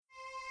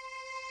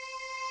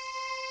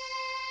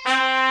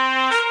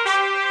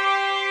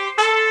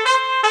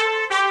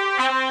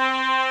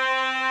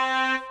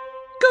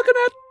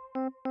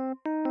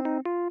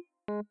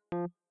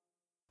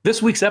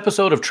This week's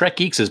episode of Trek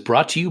Geeks is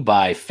brought to you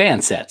by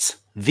Fansets,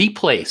 the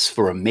place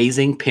for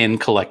amazing pin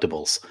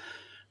collectibles.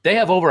 They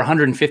have over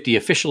 150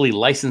 officially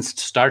licensed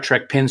Star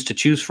Trek pins to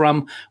choose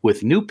from,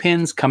 with new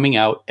pins coming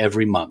out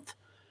every month.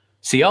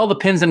 See all the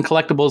pins and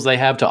collectibles they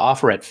have to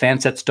offer at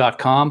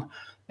fansets.com,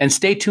 and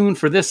stay tuned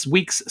for this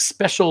week's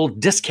special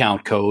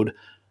discount code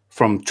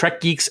from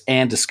Trek Geeks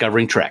and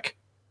Discovering Trek.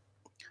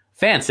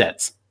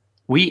 Fansets.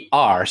 We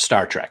are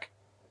Star Trek.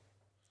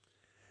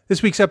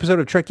 This week's episode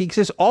of Trek Geeks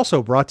is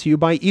also brought to you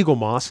by Eagle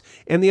Moss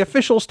and the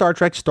official Star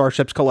Trek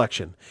Starships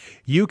collection.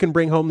 You can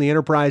bring home the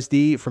Enterprise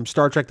D from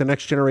Star Trek The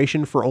Next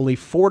Generation for only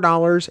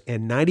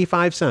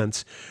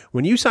 $4.95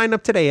 when you sign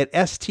up today at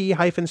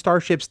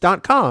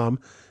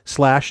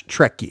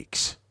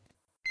st-starships.com/trekgeeks.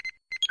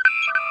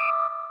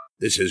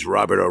 This is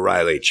Robert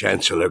O'Reilly,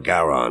 Chancellor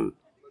Garon,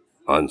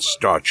 on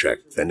Star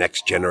Trek The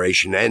Next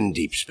Generation and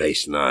Deep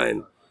Space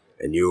Nine.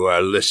 And you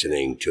are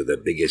listening to the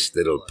biggest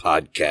little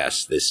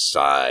podcast this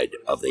side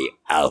of the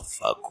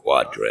Alpha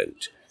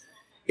Quadrant.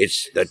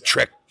 It's the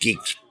Trek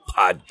Geeks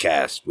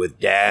podcast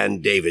with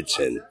Dan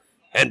Davidson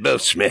and Bill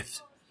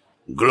Smith.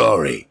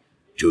 Glory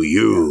to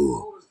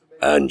you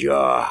and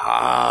your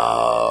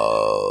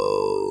house.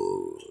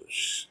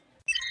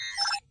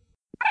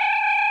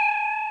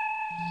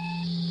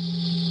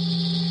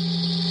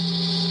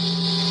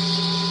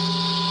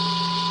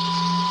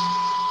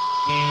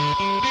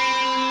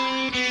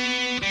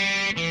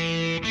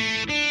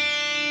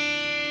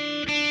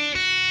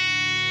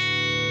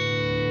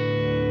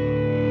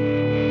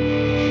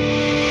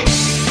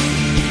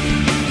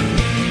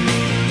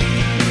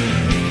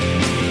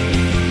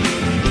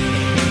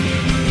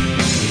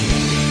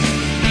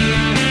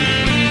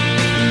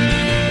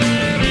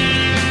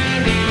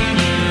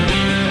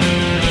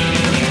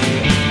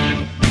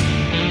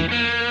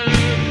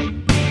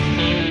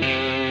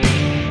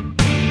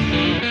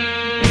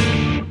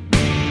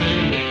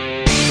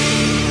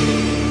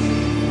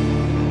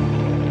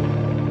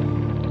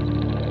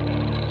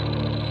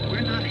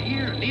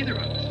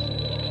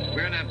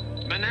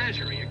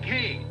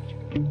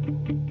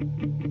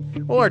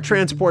 Well, our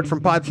transport from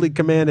Podfleet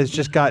Command has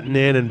just gotten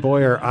in, and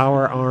boy, are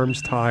our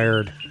arms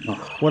tired.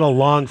 What a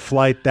long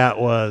flight that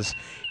was.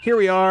 Here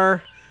we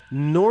are.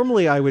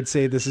 Normally, I would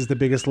say this is the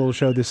biggest little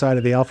show this side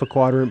of the Alpha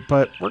Quadrant,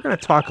 but we're going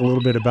to talk a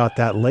little bit about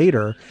that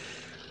later.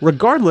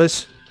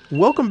 Regardless,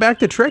 welcome back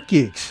to Trek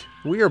Geeks.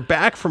 We are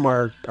back from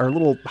our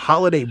little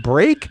holiday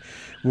break.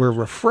 We're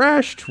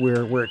refreshed.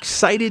 We're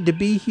excited to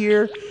be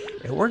here,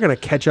 and we're going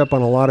to catch up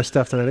on a lot of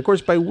stuff tonight. Of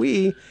course, by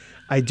we,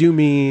 I do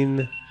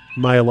mean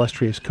my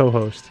illustrious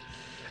co-host.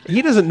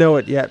 He doesn't know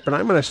it yet, but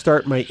I'm going to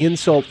start my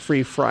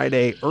insult-free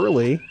Friday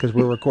early, because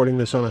we're recording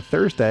this on a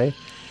Thursday,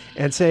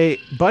 and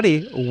say,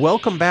 buddy,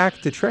 welcome back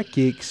to Trek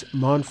Geeks,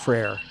 mon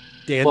frere,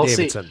 Dan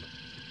Davidson. See,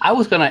 I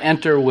was going to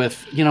enter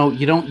with, you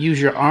don't use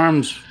your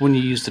arms when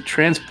you use the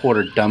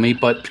transporter, dummy,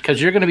 but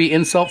because you're going to be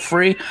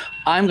insult-free,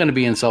 I'm going to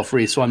be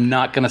insult-free, so I'm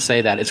not going to say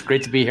that. It's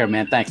great to be here,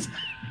 man. Thanks.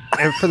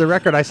 And for the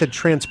record, I said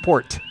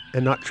transport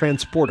and not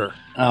transporter.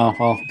 Oh,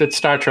 well, it's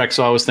Star Trek,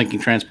 so I was thinking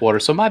transporter,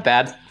 so my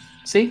bad.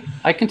 See,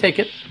 I can take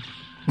it.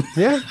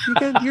 Yeah,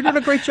 you're doing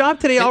a great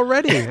job today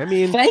already. I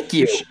mean, thank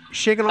you.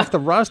 Shaking off the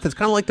rust. It's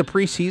kind of like the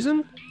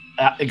preseason.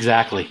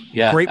 Exactly.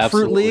 Yeah. Grapefruit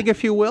absolutely. League,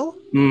 if you will.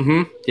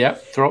 Mm-hmm. Yeah.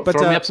 Throw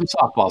me up some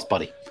softballs,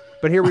 buddy.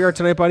 But here we are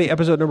tonight, buddy.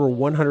 Episode number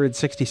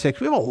 166.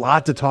 We have a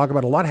lot to talk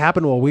about. A lot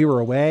happened while we were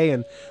away,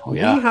 and we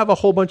have a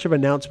whole bunch of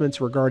announcements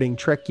regarding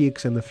Trek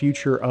Geeks and the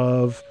future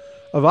of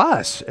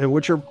us, and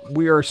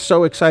we are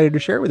so excited to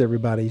share with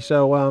everybody.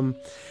 So,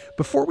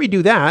 before we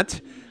do that,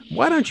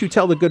 why don't you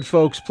tell the good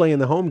folks playing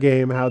the home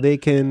game how they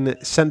can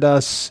send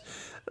us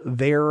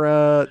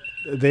their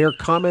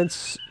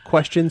comments,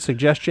 questions,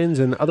 suggestions,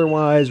 and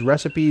otherwise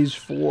recipes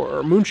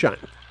for moonshine?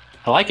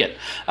 I like it.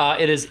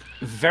 It is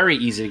very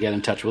easy to get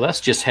in touch with us.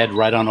 Just head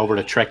right on over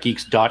to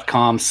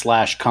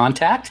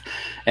trekgeeks.com/contact,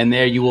 and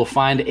there you will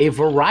find a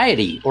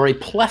variety or a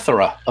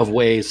plethora of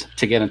ways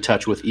to get in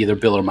touch with either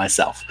Bill or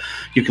myself.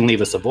 You can leave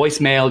us a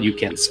voicemail. You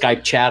can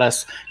Skype chat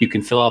us. You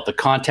can fill out the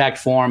contact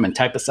form and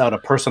type us out a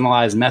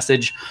personalized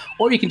message,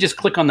 or you can just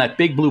click on that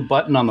big blue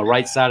button on the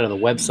right side of the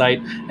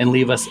website and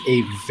leave us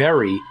a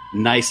very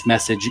nice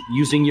message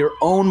using your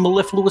own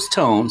mellifluous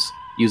tones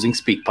using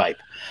SpeakPipe.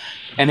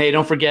 And hey,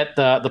 don't forget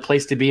the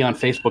place to be on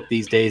Facebook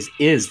these days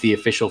is the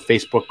official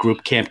Facebook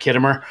group Camp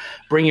Kittimer.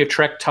 Bring your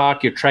Trek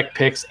talk, your Trek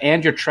picks,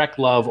 and your Trek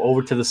love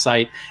over to the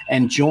site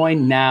and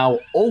join now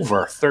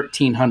over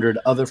 1,300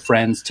 other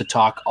friends to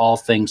talk all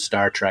things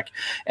Star Trek.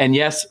 And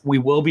yes, we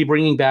will be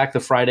bringing back the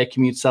Friday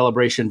commute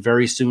celebration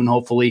very soon,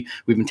 hopefully.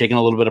 We've been taking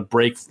a little bit of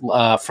break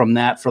from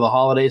that for the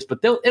holidays, but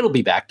it'll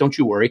be back. Don't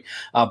you worry.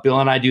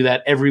 Bill and I do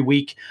that every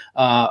week,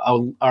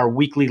 our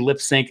weekly lip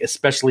sync,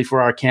 especially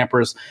for our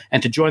campers.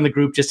 And to join the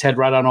group, just head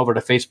right on over to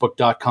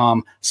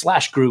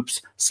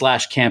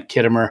facebook.com/groups/Camp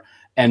Kittimer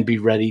and be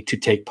ready to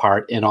take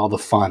part in all the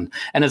fun.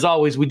 And as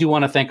always, we do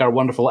want to thank our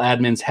wonderful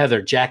admins, Heather,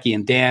 Jackie,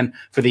 and Dan,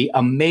 for the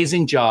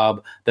amazing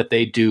job that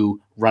they do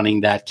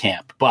running that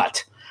camp.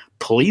 But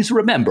Please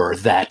remember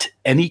that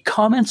any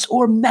comments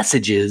or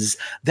messages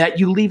that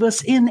you leave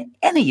us in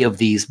any of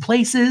these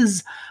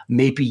places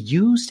may be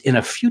used in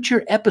a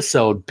future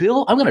episode.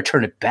 Bill, I'm going to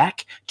turn it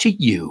back to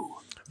you.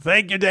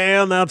 Thank you,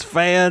 Dan. That's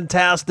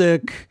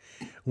fantastic.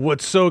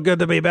 What's so good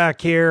to be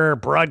back here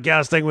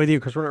broadcasting with you,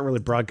 because we're not really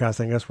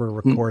broadcasting. I guess we're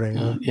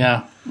recording.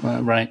 Yeah,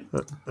 right.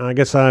 I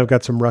guess I've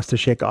got some rust to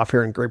shake off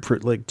here in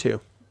Grapefruit League,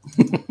 too.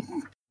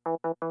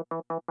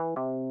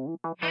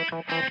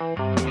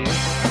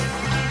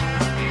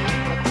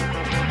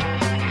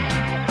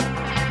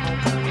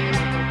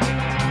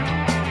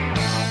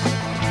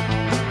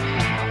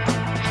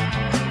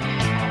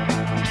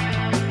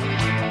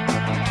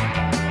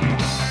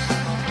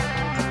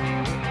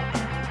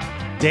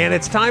 Dan,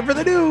 it's time for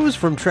the news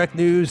from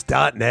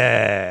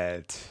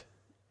TrekNews.net.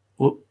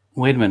 Well,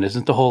 wait a minute.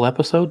 Isn't the whole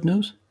episode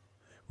news?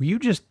 Will you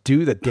just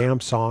do the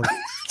damn song?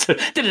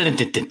 Spanning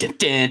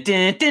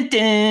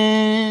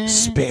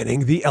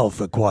the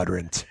Alpha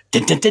Quadrant.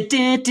 For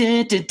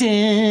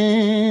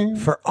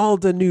all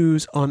the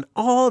news on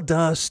all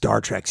the Star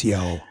Treks,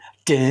 yo.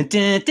 It's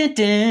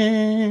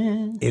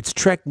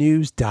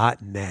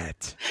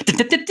TrekNews.net.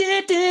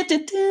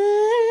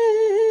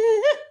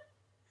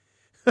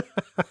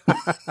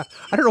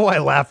 I don't know why I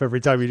laugh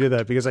every time you do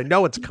that, because I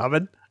know it's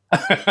coming.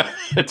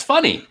 It's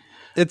funny.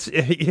 It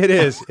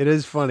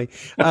is funny.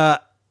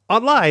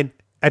 Online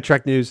at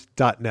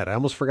TrekNews.net. I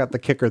almost forgot the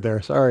kicker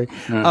there. Sorry.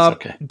 No, it's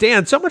okay.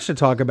 Dan, so much to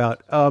talk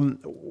about.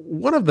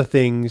 One of the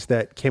things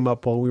that came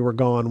up while we were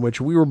gone, which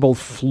we were both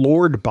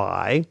floored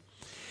by,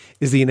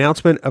 is the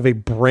announcement of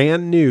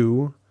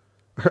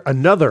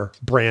another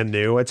brand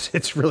new,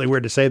 it's really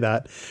weird to say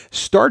that,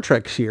 Star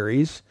Trek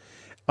series,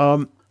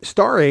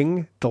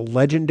 starring the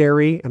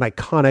legendary and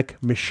iconic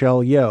Michelle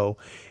Yeoh.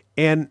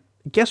 And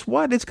guess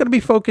what? It's going to be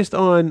focused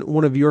on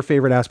one of your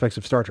favorite aspects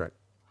of Star Trek.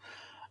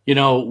 You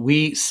know,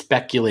 we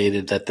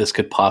speculated that this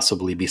could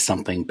possibly be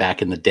something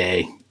back in the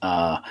day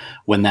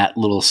when that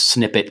little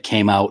snippet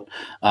came out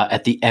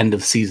at the end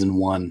of season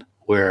 1,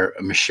 where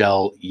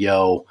Michelle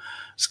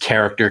Yeoh's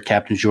character,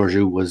 Captain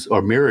Georgiou,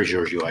 or Mira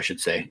Georgiou, I should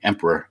say,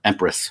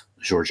 Empress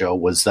Georgiou,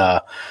 was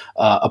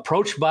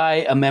approached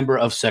by a member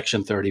of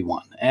Section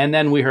 31. And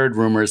then we heard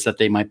rumors that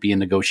they might be in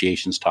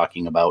negotiations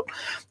talking about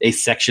a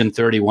Section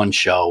 31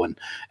 show.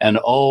 And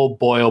oh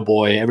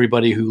boy,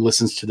 everybody who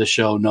listens to the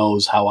show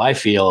knows how I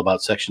feel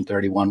about Section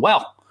 31.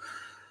 Well,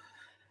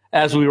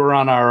 as we were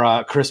on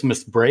our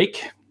Christmas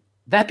break,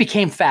 that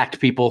became fact,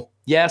 people.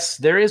 Yes,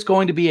 there is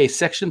going to be a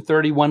Section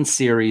 31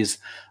 series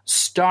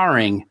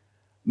starring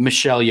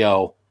Michelle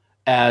Yeoh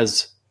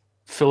as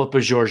Philippa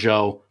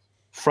Georgiou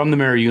from the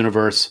Mirror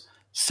Universe,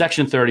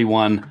 Section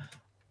 31.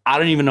 I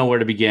don't even know where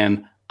to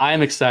begin. I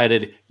am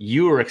excited.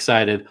 You are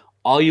excited.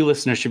 All you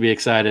listeners should be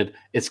excited.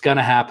 It's going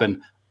to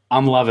happen.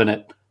 I'm loving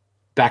it.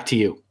 Back to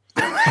you.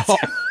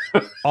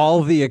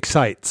 All the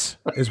excites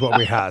is what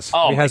we has.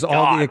 Oh, we has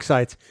all the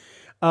excites.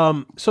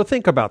 So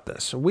think about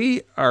this.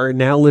 We are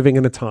now living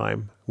in a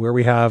time where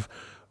we have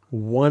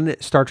one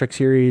Star Trek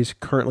series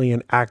currently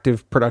in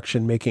active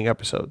production making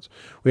episodes.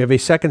 We have a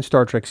second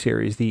Star Trek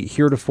series, the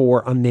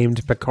heretofore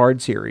unnamed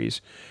Picard series,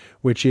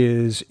 which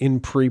is in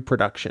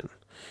pre-production.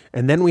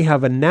 And then we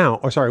have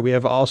we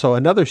have also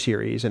another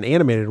series, an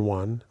animated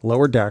one,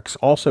 Lower Decks,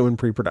 also in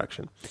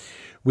pre-production.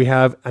 We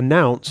have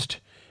announced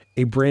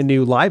a brand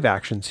new live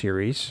action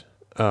series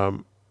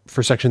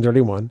for Section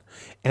 31.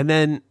 And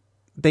then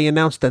they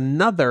announced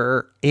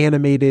another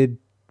animated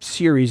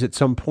series at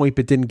some point,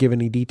 but didn't give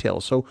any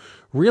details. So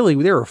really,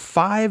 there are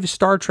 5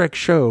 Star Trek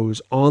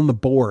shows on the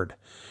board.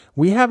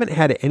 We haven't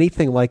had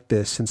anything like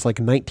this since like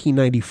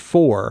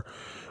 1994,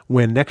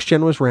 when Next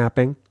Gen was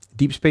wrapping,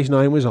 Deep Space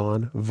Nine was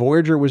on,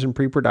 Voyager was in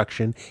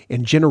pre-production,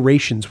 and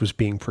Generations was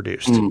being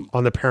produced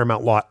on the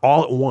Paramount lot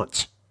all at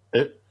once.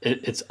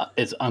 It's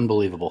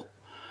unbelievable.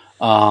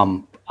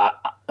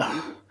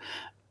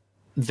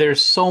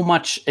 There's so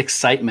much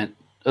excitement.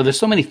 There's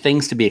so many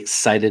things to be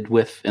excited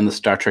with in the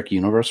Star Trek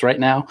universe right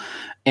now.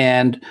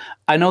 And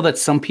I know that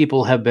some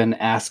people have been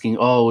asking,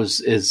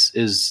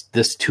 is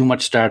this too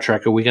much Star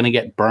Trek? Are we going to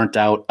get burnt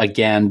out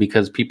again?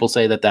 Because people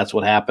say that that's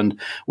what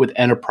happened with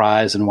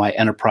Enterprise, and why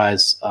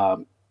Enterprise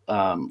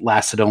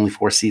lasted only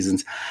 4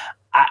 seasons.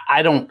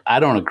 I don't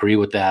agree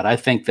with that. I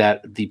think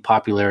that the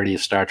popularity of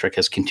Star Trek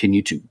has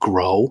continued to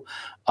grow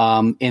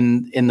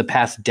in the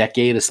past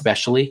decade,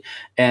 especially.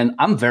 And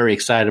I'm very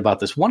excited about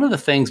this. One of the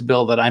things,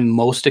 Bill, that I'm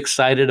most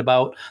excited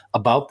about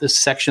this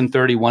Section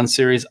 31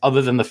 series,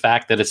 other than the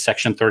fact that it's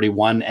Section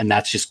 31 and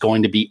that's just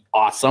going to be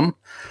awesome,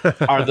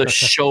 are the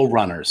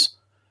showrunners.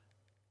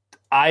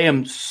 I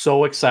am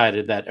so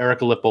excited that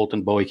Erica Lippold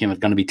and Bowie Kim are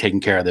going to be taking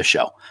care of this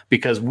show,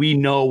 because we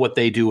know what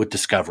they do with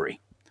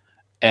Discovery.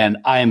 And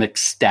I am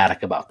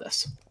ecstatic about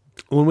this.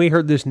 When we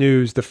heard this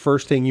news, the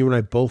first thing you and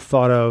I both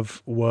thought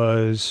of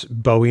was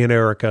Bowie and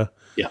Erica.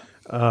 Yeah.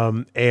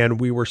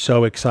 And we were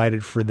so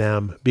excited for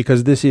them,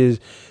 because this is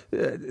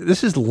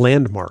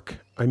landmark.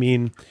 I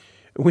mean,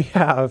 we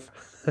have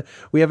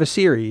a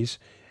series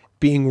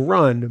being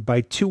run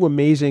by 2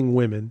 amazing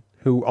women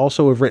who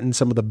also have written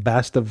some of the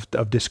best of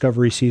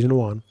Discovery Season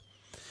 1.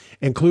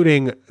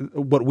 including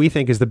what we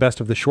think is the best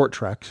of the short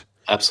treks.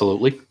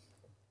 Absolutely.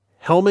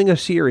 Helming a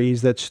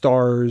series that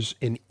stars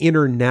an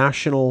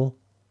international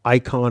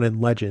icon and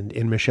legend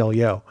in Michelle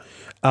Yeoh.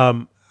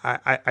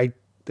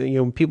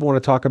 People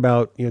want to talk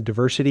about,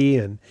 diversity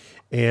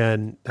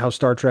and how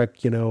Star Trek,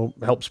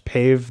 helps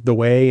pave the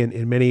way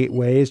in many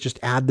ways. Just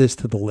add this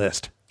to the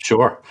list.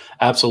 Sure.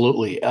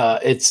 Absolutely.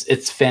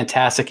 It's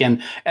fantastic.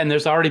 And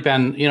there's already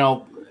been,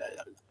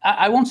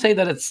 I won't say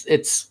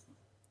that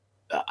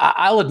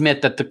I'll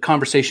admit that the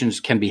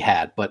conversations can be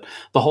had, but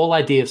the whole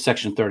idea of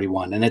Section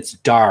 31, and it's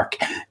dark,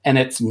 and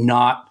it's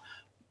not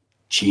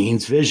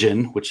Gene's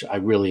vision, which I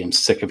really am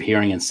sick of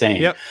hearing and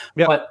saying. Yep.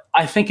 But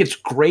I think it's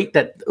great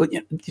that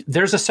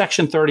there's a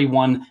Section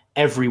 31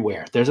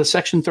 everywhere. There's a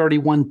Section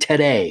 31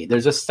 today.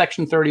 There's a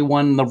Section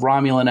 31 in the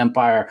Romulan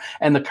Empire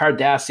and the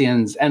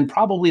Cardassians, and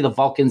probably the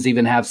Vulcans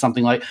even have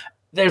something like.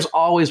 There's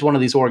always one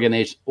of these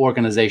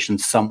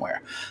organizations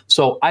somewhere.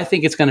 So I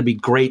think it's going to be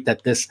great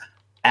that this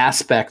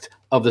aspect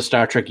of the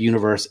Star Trek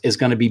universe is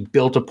going to be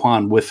built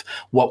upon with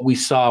what we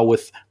saw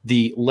with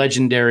the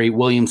legendary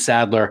William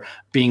Sadler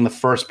being the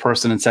first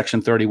person in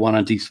Section 31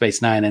 on Deep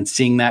Space Nine, and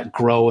seeing that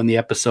grow in the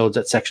episodes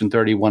that Section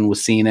 31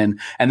 was seen in.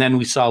 And then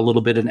we saw a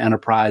little bit in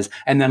Enterprise,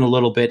 and then a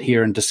little bit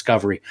here in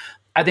Discovery.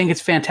 I think it's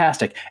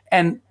fantastic.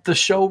 And the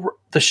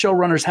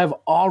showrunners have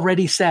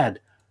already said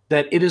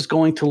that it is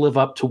going to live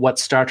up to what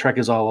Star Trek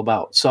is all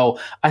about. So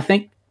I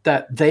think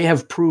that they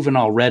have proven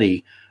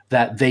already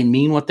that they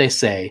mean what they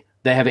say.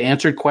 They have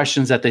answered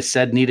questions that they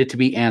said needed to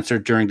be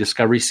answered during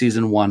Discovery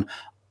Season 1.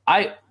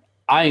 I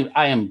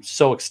am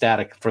so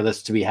ecstatic for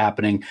this to be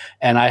happening,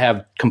 and I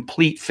have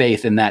complete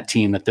faith in that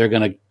team that they're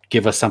going to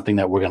give us something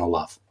that we're going to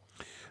love.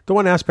 The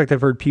one aspect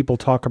I've heard people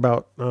talk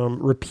about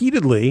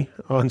repeatedly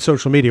on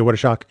social media, what a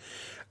shock,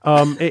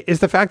 is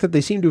the fact that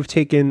they seem to have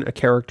taken a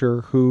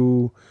character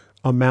who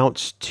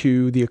amounts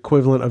to the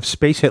equivalent of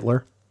Space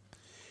Hitler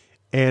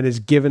and has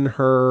given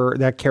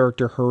that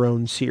character her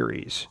own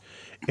series,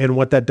 and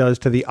what that does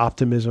to the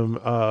optimism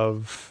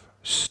of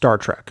Star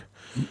Trek.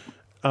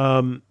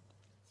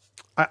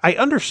 I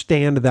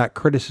understand that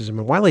criticism,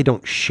 and while I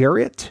don't share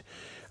it,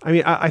 I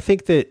mean, I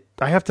think that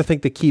I have to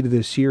think the key to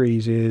this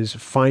series is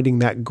finding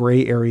that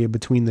gray area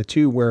between the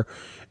two, where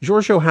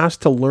Georgiou has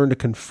to learn to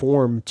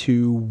conform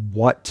to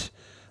what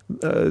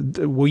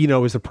we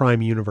know as the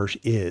Prime Universe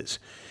is,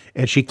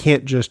 and she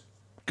can't just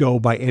go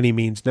by any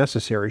means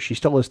necessary. She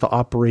still has to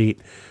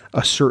operate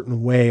a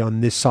certain way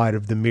on this side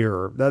of the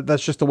mirror.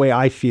 That's just the way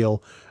I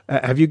feel.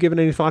 Have you given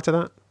any thought to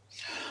that?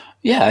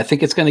 Yeah, I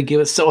think it's going to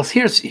give us. So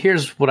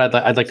here's what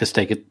I'd like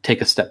to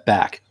take a step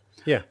back.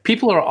 Yeah,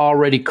 people are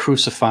already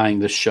crucifying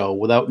this show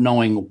without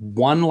knowing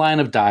one line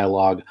of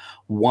dialogue,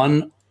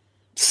 one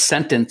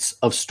sentence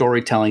of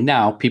storytelling.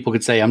 Now, people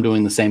could say I'm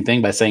doing the same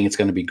thing by saying it's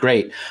going to be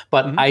great,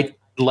 but I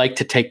like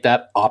to take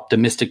that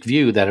optimistic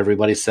view that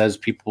everybody says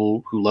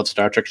people who love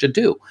Star Trek should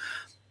do.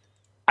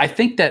 I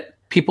think that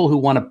people who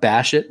want to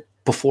bash it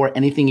before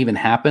anything even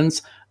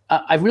happens,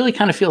 I really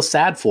kind of feel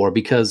sad for,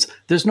 because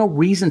there's no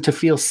reason to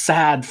feel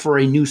sad for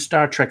a new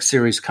Star Trek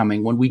series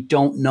coming when we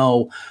don't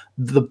know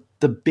the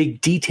big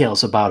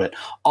details about it.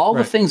 All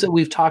the things that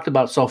we've talked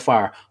about so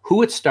far,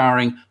 who it's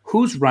starring,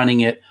 who's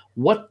running it,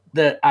 what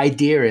the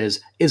idea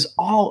is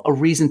all a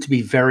reason to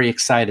be very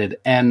excited.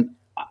 And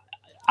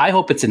I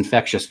hope it's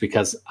infectious,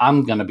 because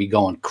I'm going to be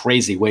going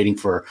crazy waiting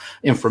for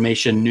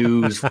information,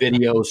 news,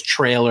 videos,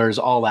 trailers,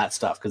 all that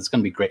stuff, because it's going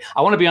to be great.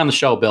 I want to be on the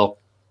show, Bill.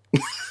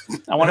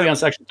 I want to be on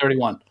Section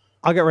 31.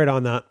 I'll get right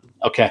on that.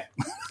 Okay.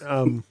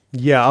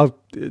 Yeah,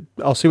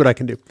 I'll see what I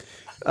can do.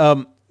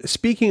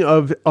 Speaking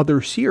of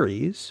other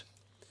series,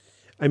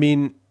 I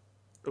mean,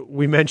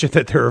 we mentioned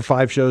that there are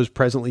 5 shows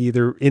presently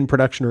either in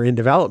production or in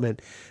development.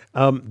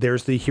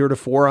 There's the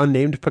heretofore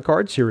unnamed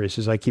Picard series,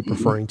 as I keep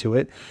referring to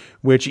it,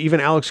 which even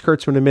Alex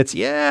Kurtzman admits,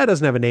 it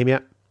doesn't have a name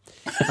yet,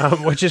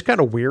 which is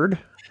kind of weird.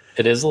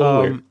 It is a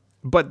little weird.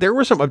 But there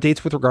were some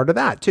updates with regard to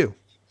that, too.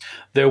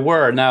 There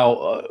were.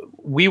 Now,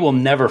 we will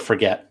never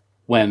forget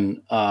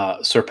when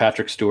Sir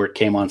Patrick Stewart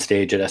came on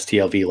stage at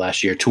STLV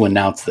last year to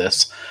announce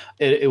this.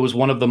 It was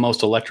one of the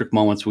most electric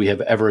moments we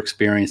have ever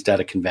experienced at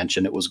a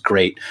convention. It was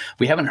great.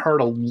 We haven't heard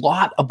a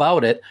lot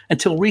about it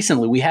until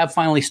recently. We have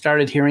finally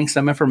started hearing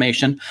some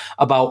information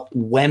about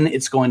when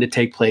it's going to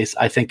take place.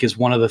 I think is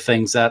one of the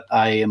things that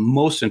I am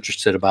most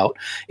interested about.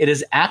 It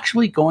is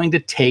actually going to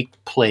take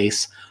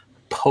place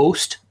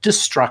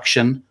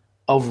post-destruction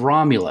of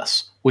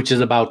Romulus, which is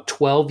about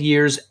 12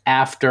 years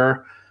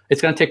after.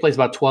 It's going to take place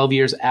about 12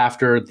 years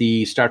after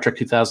the Star Trek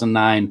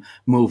 2009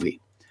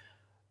 movie.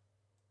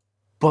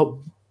 But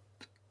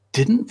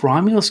didn't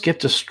Romulus get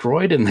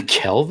destroyed in the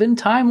Kelvin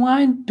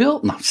timeline,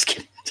 Bill? No, I'm just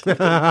kidding.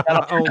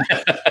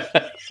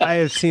 I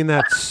have seen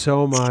that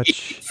so much.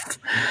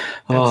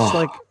 It's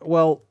like,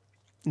 well,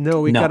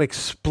 no, it got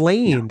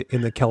explained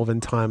in the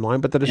Kelvin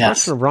timeline, but the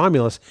destruction of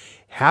Romulus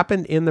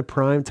happened in the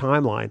Prime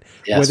timeline.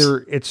 Yes. Whether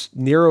it's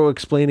Nero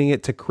explaining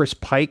it to Chris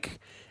Pike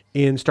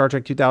in Star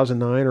Trek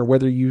 2009, or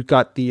whether you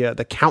got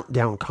the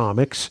Countdown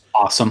comics.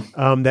 Awesome.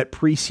 That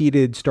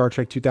preceded Star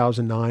Trek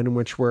 2009,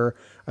 which were,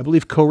 I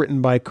believe,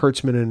 co-written by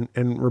Kurtzman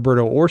and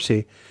Roberto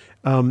Orci.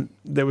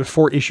 There was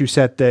 4-issue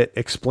set that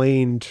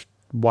explained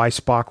why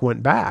Spock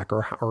went back,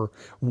 or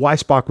why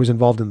Spock was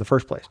involved in the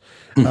first place.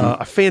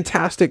 A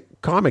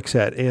fantastic comic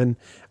set, and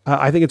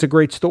I think it's a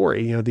great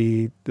story. You know,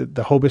 the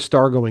Hobus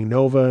star going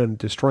nova and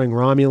destroying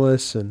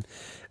Romulus, and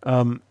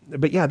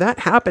but yeah, that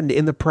happened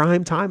in the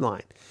Prime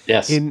timeline.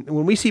 Yes.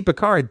 When we see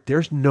Picard,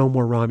 there's no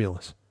more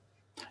Romulus.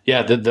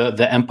 Yeah,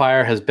 the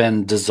Empire has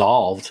been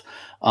dissolved.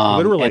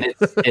 Literally. And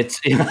it's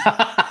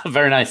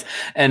very nice.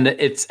 And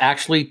it's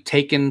actually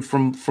taken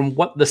from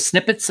what the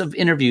snippets of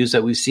interviews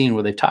that we've seen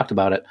where they've talked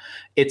about it,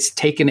 it's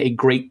taken a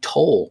great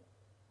toll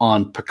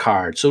on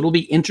Picard. So it'll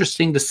be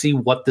interesting to see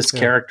what this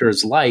character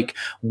is like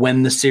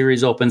when the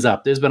series opens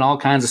up. There's been all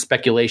kinds of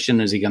speculation.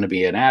 Is he going to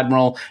be an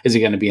admiral? Is he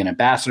going to be an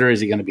ambassador?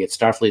 Is he going to be at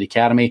Starfleet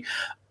Academy?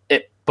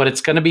 But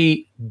it's going to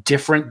be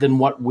different than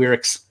what we're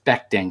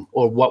expecting,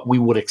 or what we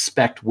would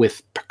expect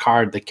with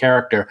Picard, the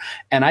character.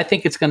 And I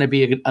think it's going to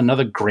be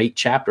another great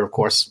chapter, of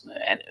course.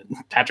 And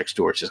Patrick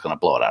Stewart's just going to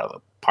blow it out of the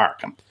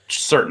park. I'm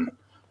certain.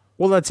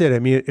 Well, that's it. I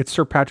mean, it's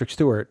Sir Patrick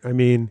Stewart. I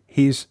mean,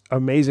 he's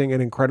amazing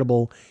and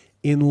incredible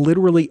in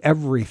literally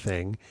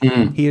everything.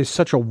 He is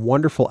such a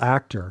wonderful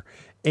actor.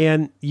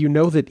 And you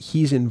know that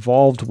he's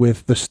involved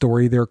with the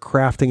story they're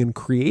crafting and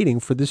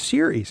creating for this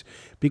series,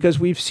 because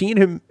we've seen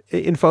him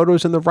in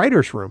photos in the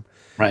writer's room.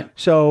 Right.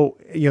 So,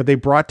 you know, they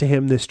brought to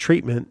him this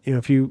treatment. You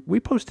know, we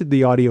posted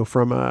the audio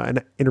from an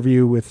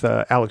interview with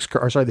the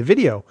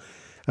video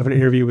of an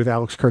interview with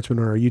Alex Kurtzman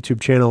on our YouTube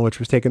channel, which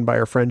was taken by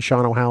our friend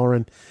Sean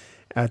O'Halloran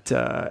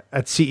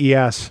at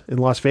CES in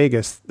Las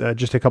Vegas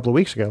just a couple of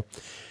weeks ago.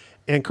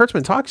 And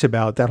Kurtzman talks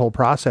about that whole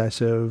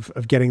process of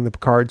getting the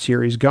Picard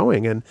series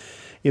going. And,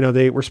 you know,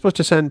 they were supposed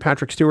to send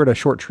Patrick Stewart a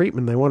short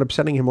treatment. They wound up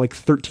sending him like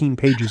 13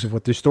 pages of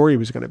what the story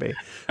was going to be.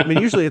 I mean,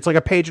 usually it's like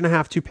a page and a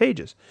half, 2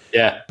 pages.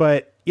 Yeah.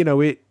 But, you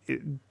know,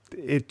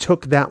 it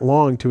took that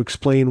long to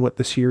explain what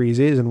the series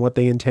is and what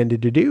they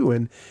intended to do.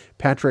 And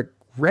Patrick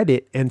read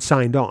it and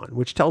signed on,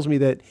 which tells me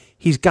that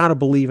he's got to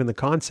believe in the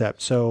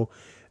concept. So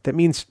that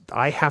means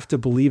I have to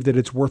believe that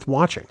it's worth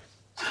watching.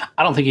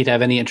 I don't think he'd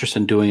have any interest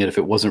in doing it if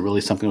it wasn't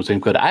really something that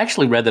was good. I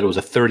actually read that it was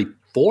a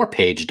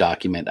 34-page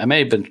document. I may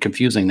have been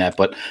confusing that,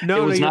 but it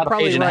was not a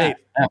page and a half.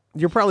 Yeah.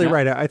 You're probably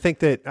right. I think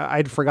that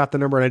I'd forgot the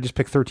number and I just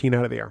picked 13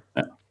 out of the air.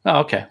 Yeah. Oh,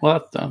 okay.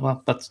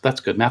 Well, that's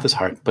good. Math is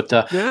hard, but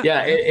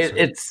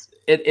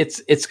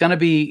it's gonna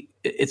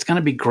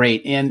be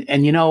great.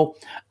 And you know,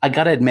 I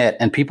gotta admit,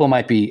 and people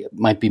might be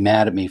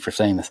mad at me for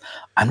saying this,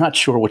 I'm not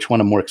sure which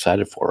one I'm more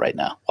excited for right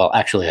now. Well,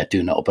 actually, I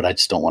do know, but I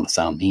just don't want to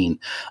sound mean.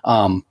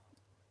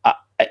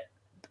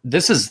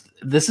 This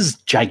is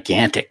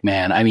gigantic,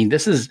 man. I mean,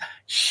 this is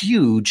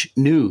huge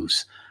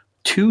news.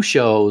 2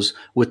 shows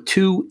with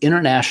 2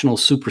 international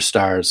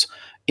superstars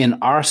in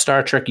our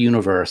Star Trek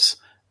universe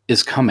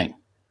is coming.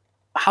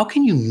 How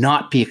can you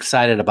not be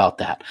excited about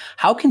that?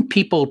 How can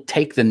people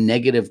take the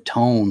negative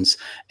tones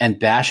and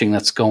bashing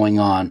that's going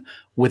on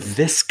with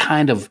this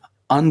kind of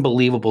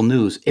unbelievable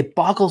news? It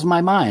boggles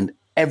my mind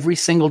every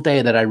single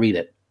day that I read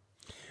it.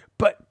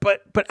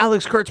 But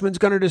Alex Kurtzman's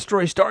going to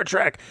destroy Star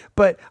Trek.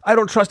 But I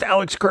don't trust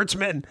Alex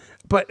Kurtzman.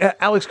 But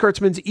Alex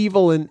Kurtzman's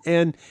evil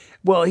and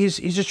well, he's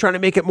just trying to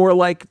make it more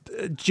like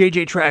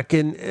JJ Trek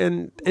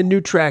and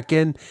New Trek,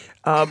 and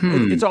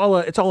it's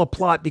all a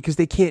plot because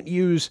they can't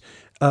use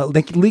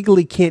they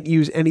legally can't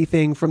use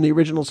anything from the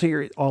original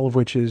series, all of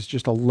which is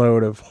just a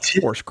load of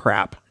horse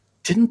crap.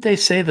 Didn't they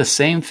say the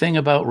same thing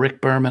about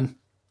Rick Berman?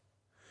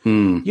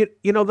 You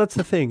know, that's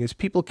the thing, is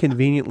people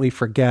conveniently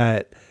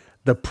forget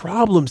the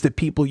problems that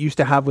people used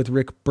to have with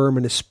Rick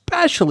Berman,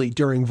 especially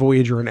during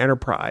Voyager and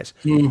Enterprise,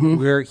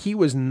 where he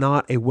was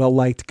not a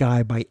well-liked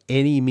guy by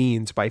any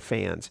means by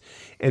fans.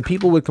 And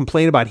people would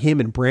complain about him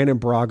and Brandon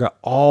Braga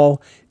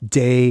all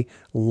day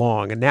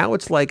long. And now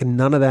it's like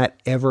none of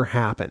that ever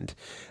happened.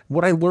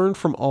 What I learned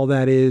from all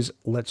that is,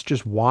 let's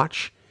just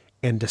watch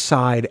and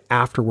decide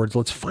afterwards.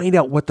 Let's find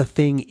out what the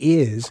thing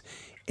is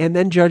and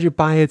then judge it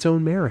by its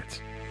own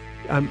merits.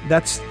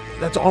 That's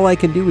all I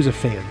can do as a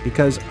fan,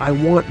 because I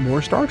want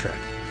more Star Trek.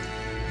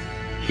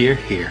 Hear,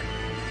 hear.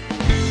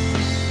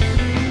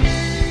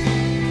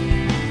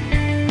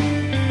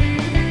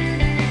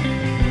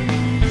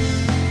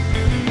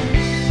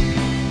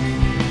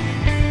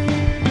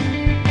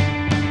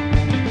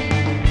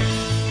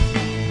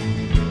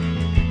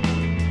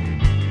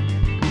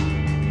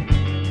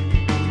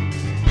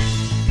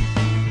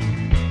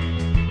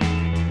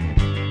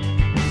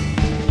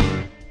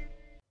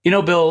 You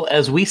know, Bill,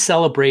 as we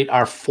celebrate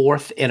our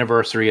 4th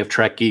anniversary of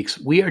Trek Geeks,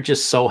 we are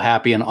just so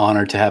happy and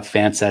honored to have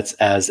Fansets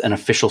as an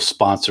official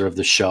sponsor of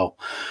the show.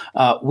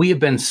 We have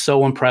been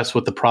so impressed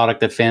with the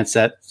product that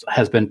Fansets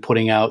has been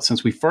putting out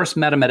since we first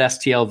met them at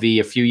STLV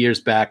a few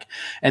years back,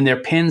 and their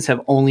pins have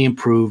only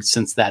improved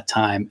since that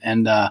time.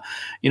 And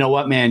you know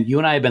what, man? You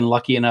and I have been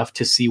lucky enough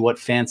to see what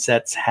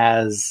Fansets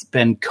has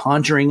been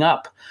conjuring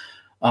up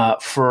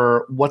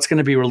for what's going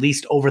to be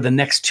released over the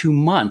next 2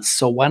 months.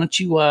 So why don't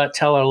you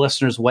tell our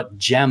listeners what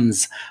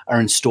gems are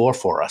in store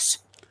for us?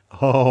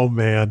 Oh,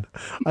 man.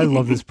 I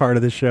love this part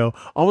of the show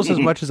almost as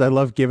much as I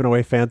love giving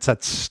away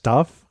Fansets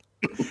stuff.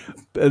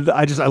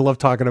 I love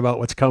talking about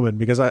what's coming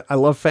because I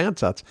love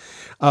Fansets.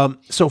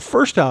 So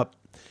first up,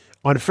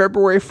 on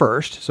February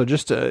 1st, so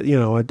just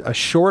a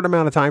short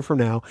amount of time from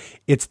now,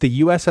 it's the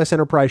USS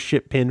Enterprise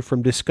ship pin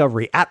from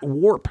Discovery at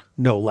Warp,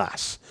 no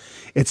less.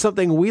 It's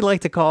something we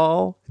like to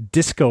call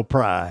Disco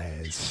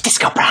Prize.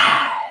 Disco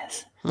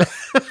Prize!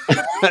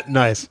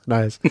 Nice.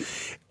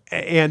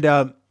 And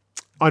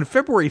on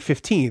February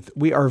 15th,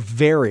 we are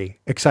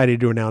very excited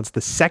to announce the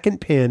second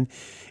pin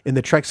in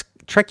the Trek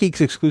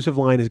Geeks exclusive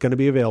line is going to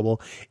be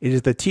available. It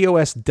is the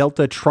TOS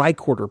Delta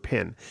Tricorder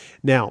pin.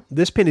 Now,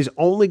 this pin is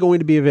only going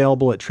to be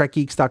available at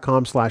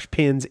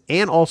trekgeeks.com/pins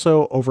and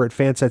also over at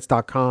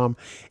fansets.com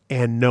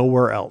and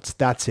nowhere else.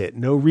 That's it.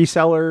 No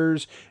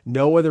resellers,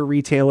 no other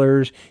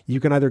retailers.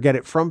 You can either get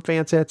it from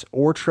Fansets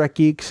or Trek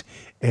Geeks,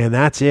 and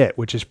that's it,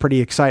 which is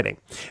pretty exciting.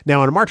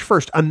 Now, on March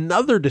 1st,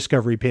 another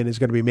Discovery pin is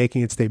going to be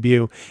making its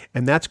debut,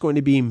 and that's going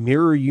to be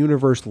Mirror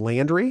Universe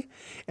Landry.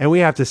 And we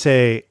have to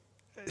say,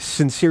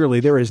 sincerely,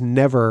 there is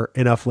never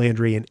enough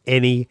Landry in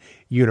any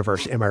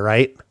universe. Am I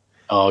right?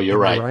 Oh, you're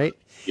right.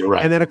 You're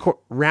right. And then, of course,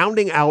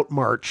 rounding out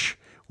March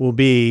will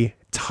be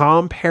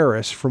Tom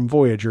Paris from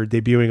Voyager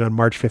debuting on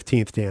March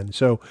 15th, Dan.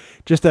 So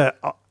just an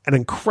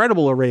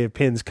incredible array of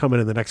pins coming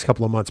in the next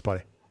couple of months,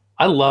 buddy.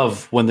 I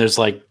love when there's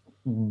like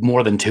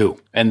more than two,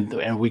 and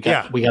we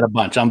got a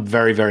bunch. I'm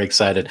very, very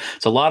excited.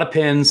 It's a lot of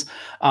pins,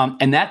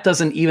 and that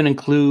doesn't even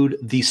include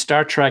the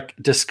Star Trek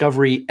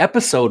Discovery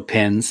episode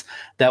pins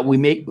that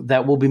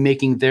will be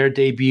making their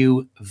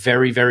debut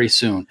very, very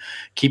soon.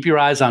 Keep your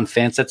eyes on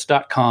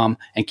fansets.com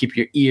and keep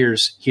your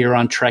ears here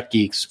on Trek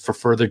Geeks for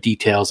further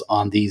details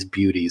on these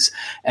beauties.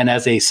 And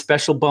as a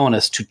special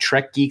bonus to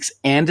Trek Geeks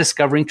and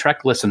Discovering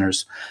Trek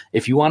listeners,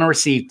 if you want to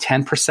receive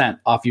 10%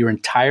 off your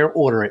entire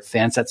order at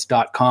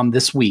fansets.com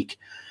this week,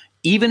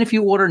 even if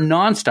you order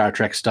non-Star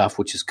Trek stuff,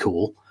 which is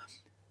cool,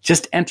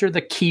 just enter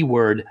the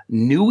keyword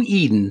New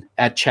Eden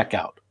at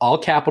checkout. All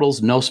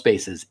capitals, no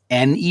spaces.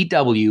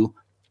 NEWEDEN.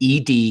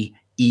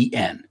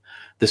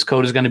 This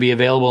code is going to be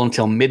available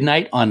until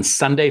midnight on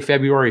Sunday,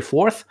 February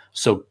 4th,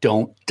 so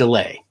don't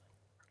delay.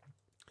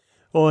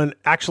 Well, and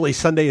actually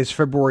Sunday is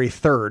February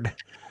 3rd.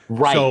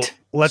 Right. So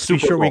let's be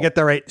sure we get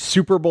that right.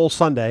 Super Bowl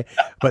Sunday.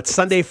 But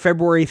Sunday,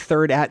 February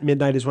 3rd at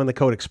midnight is when the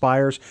code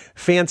expires.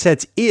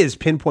 Fansets is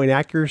pinpoint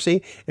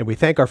accuracy, and we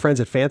thank our friends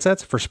at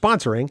Fansets for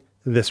sponsoring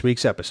this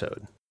week's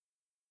episode.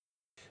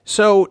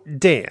 So,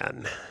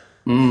 Dan,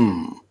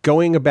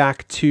 going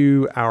back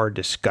to our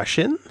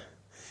discussion,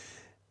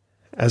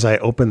 as I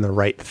open the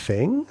right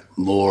thing.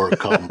 More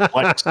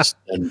complex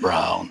than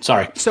Brown.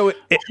 Sorry. So,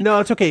 no,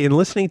 it's okay. In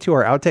listening to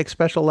our outtake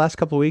special last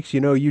couple of weeks,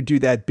 you do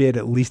that bit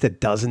at least a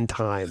dozen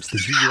times.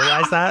 Did you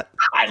realize that?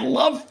 I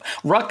love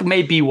Ruck.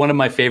 May be one of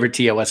my favorite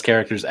TOS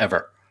characters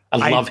ever.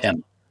 I love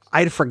him.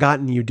 I'd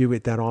forgotten you do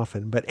it that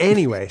often. But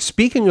anyway,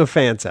 speaking of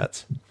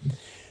Fansets,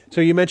 so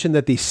you mentioned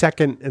that the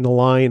second in the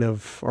line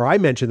of, or I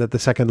mentioned that the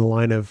second in the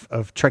line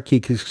of Trek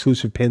Geeks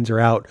exclusive pins are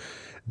out.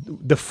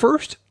 The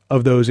first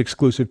of those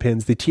exclusive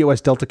pins, the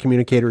TOS Delta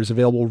communicator, is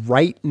available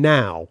right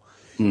now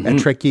at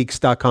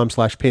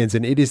trekgeeks.com/pins,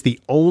 and it is the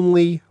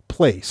only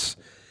place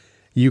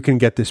you can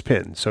get this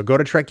pin. So go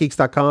to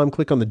trekgeeks.com,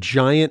 click on the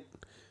giant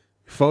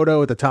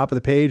photo at the top of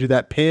the page of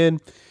that pin,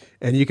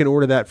 and you can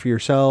order that for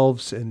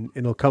yourselves, and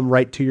it'll come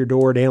right to your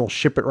door. Dan will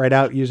ship it right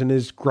out using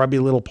his grubby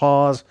little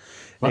paws.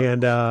 Wow.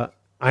 And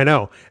I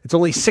know. It's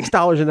only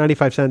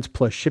 $6.95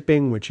 plus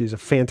shipping, which is a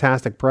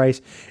fantastic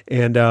price.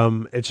 And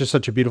it's just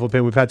such a beautiful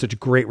pin. We've had such a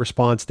great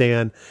response,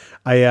 Dan.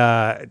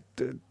 I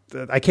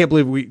can't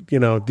believe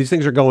these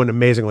things are going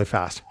amazingly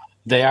fast.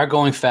 They are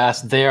going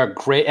fast. They are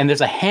great. And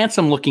there's a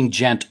handsome looking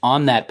gent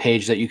on that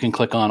page that you can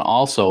click on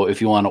also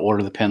if you want to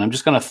order the pin. I'm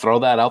just going to throw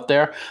that out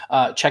there.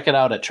 Check it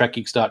out at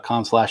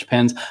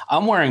trekgeeks.com/pins.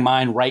 I'm wearing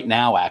mine right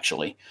now,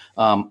 actually,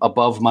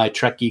 above my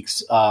Trek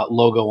Geeks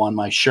logo on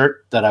my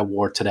shirt that I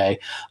wore today.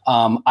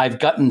 I've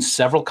gotten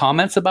several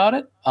comments about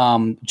it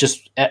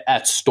just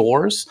at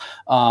stores.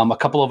 A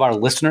couple of our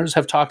listeners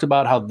have talked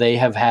about how they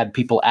have had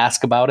people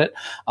ask about it.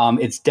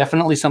 It's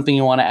definitely something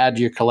you want to add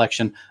to your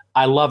collection.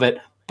 I love it.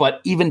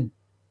 But even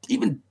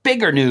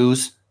bigger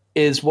news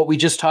is what we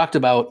just talked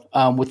about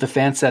with the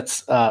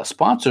Fansets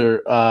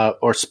sponsor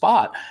or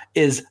spot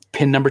is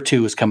pin number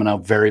 2 is coming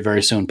out very,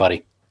 very soon,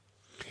 buddy.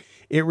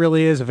 It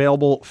really is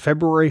available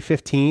February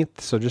 15th.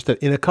 So just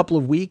in a couple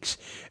of weeks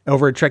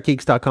over at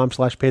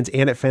trekgeeks.com/pins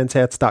and at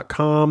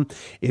fansets.com.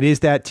 It is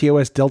that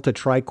TOS Delta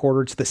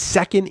tricorder. It's the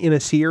second in a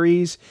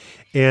series.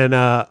 And,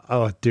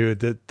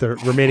 the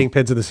remaining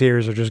pins of the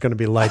series are just going to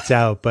be lights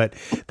out. But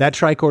that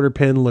tricorder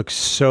pin looks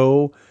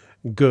so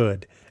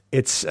good.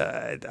 It's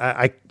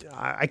I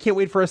can't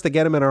wait for us to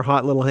get them in our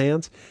hot little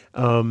hands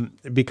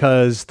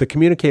because the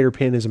communicator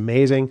pin is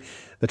amazing.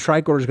 The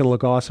tricorder is going to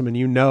look awesome, and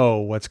you know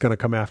what's going to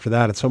come after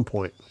that at some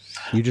point.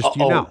 You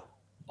know.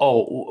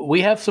 Oh,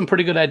 we have some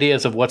pretty good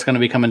ideas of what's going to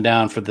be coming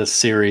down for this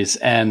series,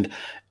 and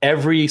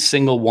every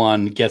single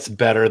one gets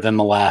better than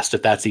the last,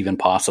 if that's even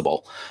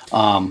possible.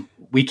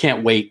 We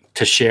can't wait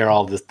to share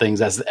all the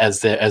things as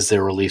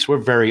they're released. We're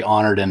very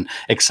honored and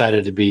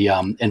excited to be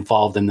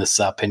involved in this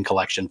pin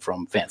collection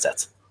from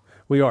Fansets.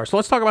 We are. So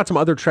let's talk about some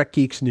other Trek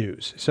Geeks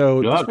news.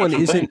 So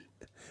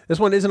this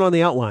one isn't on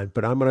the outline,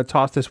 but I'm going to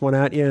toss this one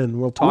at you and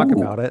we'll talk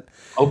about it.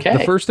 Okay.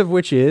 The first of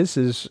which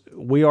is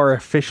we are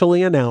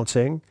officially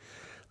announcing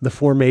the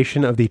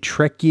formation of the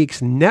Trek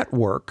Geeks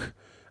network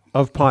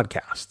of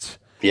podcasts.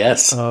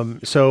 Yes.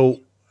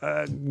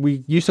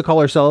 We used to call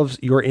ourselves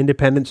your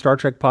independent Star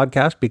Trek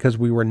podcast because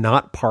we were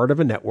not part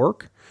of a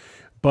network,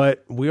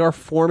 but we are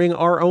forming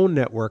our own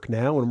network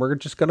now, and we're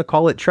just going to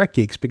call it Trek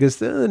Geeks because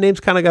the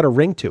name's kind of got a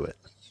ring to it.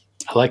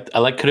 I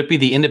like. Could it be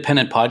the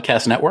Independent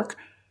Podcast Network?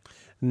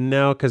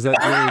 No, because that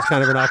really is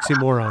kind of an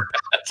oxymoron.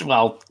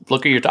 Well,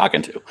 look who you're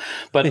talking to.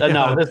 But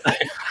no,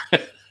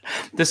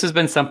 this has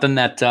been something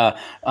that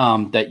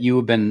that you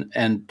have been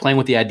playing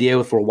with the idea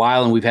with for a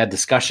while, and we've had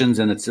discussions,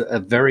 and it's a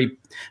very,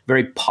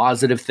 very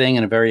positive thing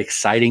and a very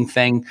exciting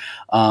thing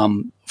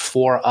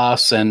for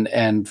us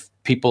and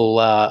people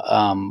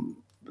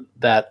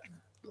that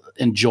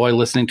enjoy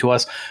listening to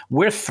us.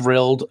 We're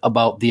thrilled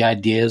about the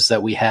ideas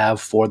that we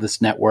have for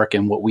this network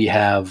and what we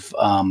have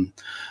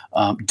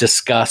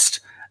discussed.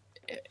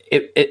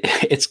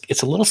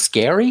 It's a little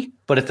scary,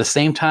 but at the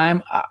same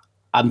time,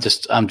 I'm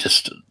just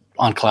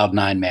on cloud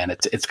nine, man.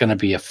 It's going to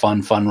be a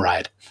fun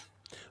ride.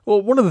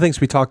 Well, one of the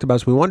things we talked about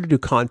is we wanted to do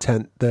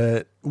content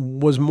that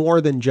was more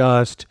than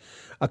just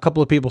a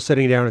couple of people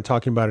sitting down and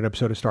talking about an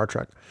episode of Star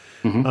Trek.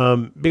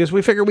 Because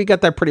we figured we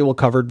got that pretty well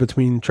covered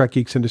between Trek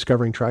Geeks and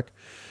Discovering Trek.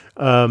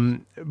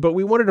 But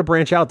we wanted to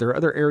branch out. There are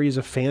other areas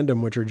of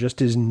fandom which are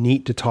just as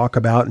neat to talk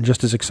about and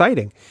just as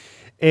exciting.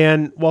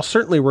 And while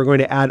certainly we're going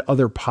to add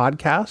other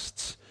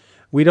podcasts,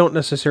 we don't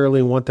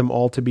necessarily want them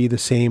all to be the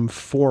same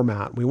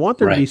format. We want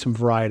there to be some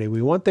variety.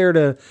 We want there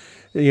to,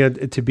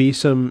 to be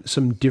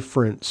some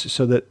difference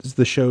so that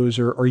the shows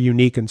are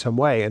unique in some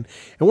way. And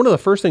one of the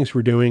first things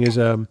we're doing is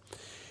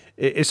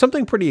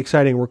something pretty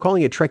exciting. We're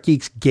calling it Trek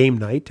Geeks Game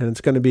Night, and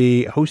it's going to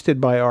be hosted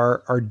by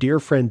our dear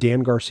friend Dan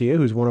Garcia,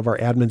 who's one of our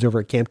admins over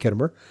at Camp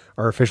Kittimer,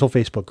 our official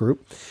Facebook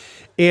group.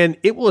 And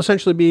it will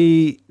essentially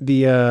be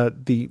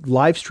the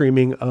live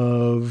streaming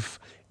of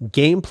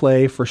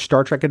gameplay for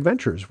Star Trek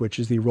Adventures, which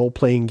is the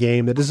role-playing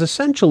game that is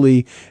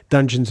essentially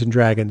Dungeons and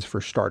Dragons for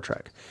Star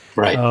Trek.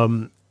 Right.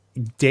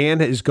 Dan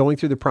is going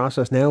through the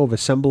process now of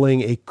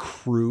assembling a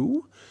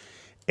crew,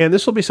 and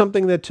this will be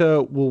something that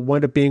will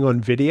wind up being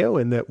on video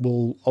and that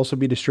will also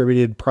be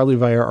distributed probably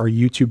via our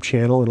YouTube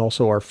channel and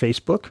also our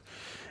Facebook.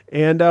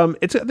 And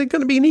it's, I think,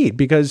 going to be neat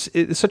because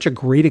it's such a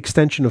great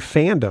extension of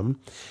fandom,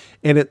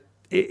 and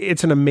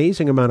it's an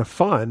amazing amount of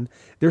fun.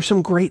 There's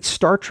some great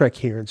Star Trek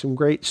here and some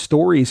great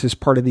stories as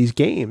part of these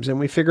games. And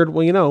we figured,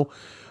 well,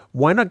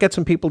 why not get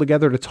some people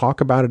together to talk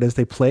about it as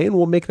they play, and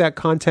we'll make that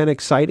content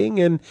exciting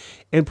and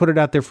put it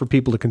out there for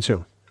people to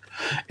consume.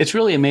 It's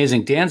really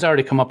amazing. Dan's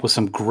already come up with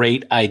some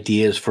great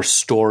ideas for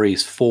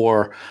stories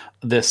for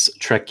this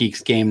Trek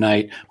Geeks Game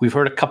Night. We've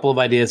heard a couple of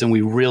ideas and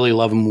we really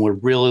love them. We're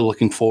really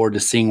looking forward to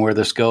seeing where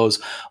this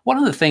goes. One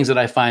of the things that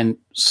I find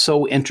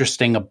so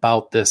interesting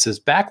about this is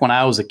back when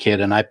I was a kid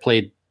and I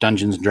played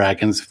Dungeons and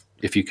Dragons,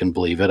 if you can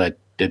believe it, I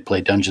did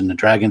play Dungeons and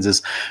Dragons,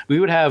 is we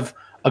would have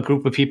a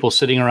group of people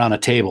sitting around a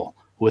table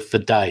with the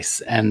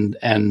dice and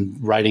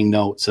writing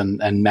notes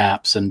and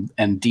maps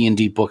and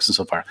D&D books and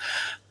so forth.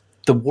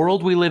 The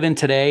world we live in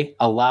today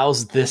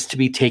allows this to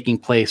be taking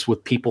place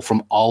with people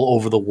from all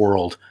over the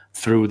world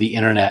through the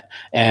internet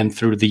and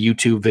through the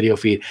YouTube video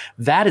feed.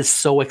 That is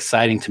so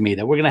exciting to me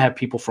that we're going to have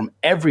people from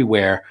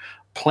everywhere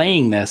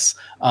playing this.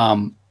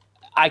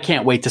 I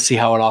can't wait to see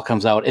how it all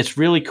comes out. It's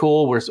really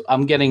cool.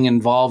 I'm getting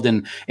involved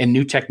in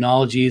new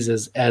technologies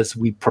as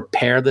we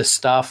prepare this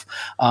stuff.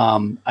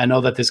 I know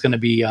that there's going to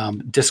be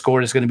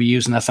Discord is going to be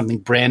used, and that's something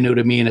brand new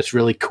to me, and it's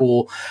really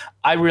cool.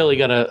 I really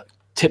got to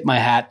tip my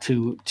hat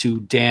to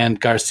Dan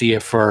Garcia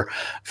for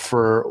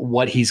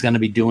what he's going to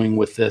be doing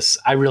with this.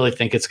 I really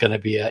think it's going to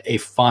be a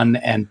fun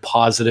and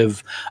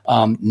positive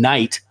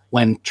night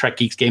when Trek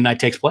Geeks Game Night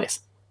takes place.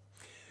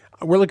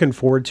 We're looking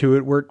forward to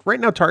it. We're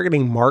right now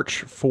targeting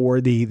March for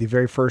the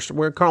very first.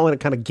 We're calling it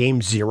kind of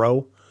Game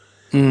Zero.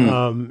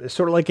 It's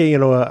sort of like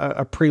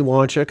a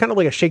pre-launch, kind of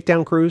like a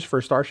shakedown cruise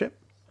for Starship.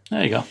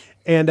 There you go.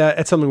 And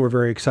it's something we're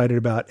very excited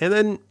about. And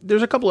then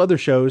there's a couple other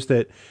shows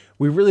that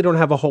we really don't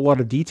have a whole lot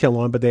of detail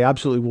on, but they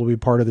absolutely will be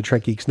part of the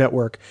Trek Geeks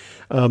Network.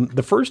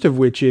 The first of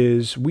which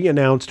is we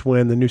announced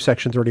when the new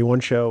Section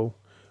 31 show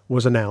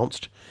was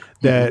announced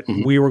that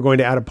we were going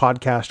to add a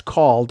podcast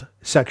called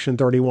Section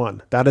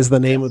 31. That is the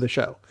name of the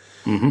show.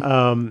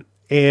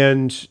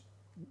 And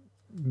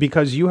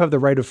because you have the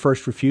right of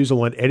first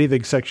refusal on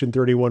anything Section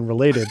 31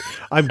 related,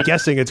 I'm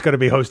guessing it's going to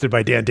be hosted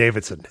by Dan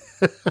Davidson.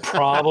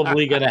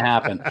 Probably going to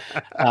happen.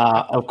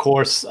 Of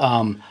course,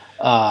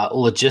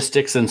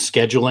 logistics and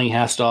scheduling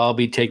has to all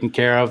be taken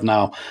care of.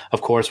 Now,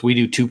 of course, we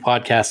do 2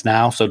 podcasts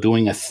now, so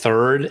doing a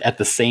third at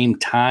the same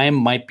time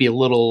might be a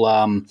little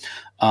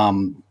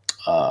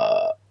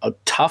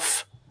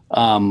tough.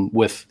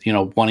 With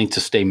wanting to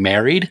stay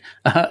married,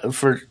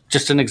 for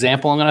just an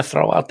example, I'm going to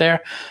throw out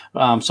there.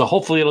 So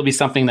hopefully it'll be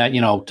something that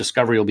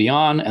Discovery will be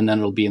on, and then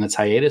it'll be in its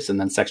hiatus, and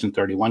then Section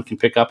 31 can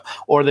pick up,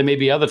 or there may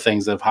be other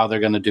things of how they're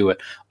going to do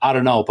it. I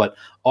don't know, but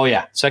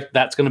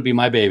that's going to be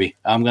my baby.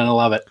 I'm going to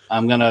love it.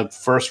 I'm going to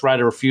first right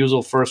of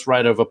refusal, first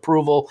right of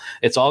approval.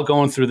 It's all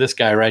going through this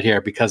guy right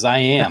here because I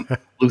am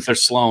Luther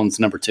Sloan's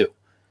number 2.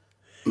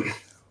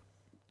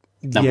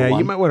 Number 1.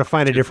 You might want to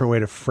find a different way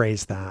to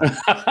phrase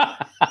that.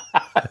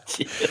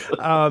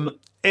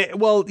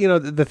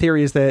 The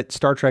theory is that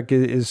Star Trek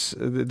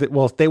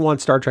they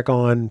want Star Trek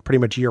on pretty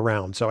much year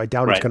round, so I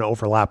doubt it's going to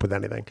overlap with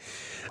anything.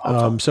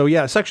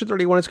 Section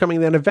 31 is coming.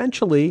 Then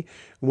eventually,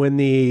 when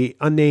the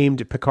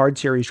unnamed Picard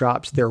series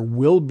drops, there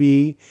will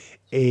be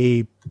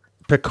a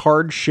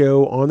Picard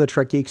show on the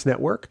Trek Geeks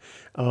Network.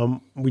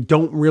 We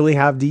don't really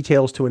have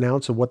details to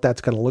announce of what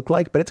that's going to look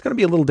like, but it's going to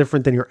be a little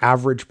different than your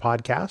average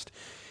podcast.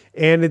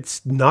 And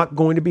it's not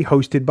going to be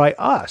hosted by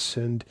us.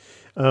 And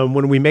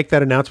when we make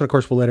that announcement, of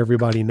course, we'll let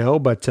everybody know.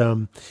 But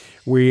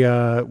we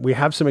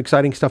have some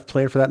exciting stuff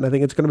planned for that, and I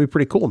think it's going to be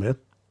pretty cool, man.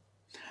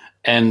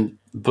 And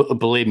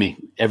believe me,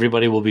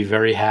 everybody will be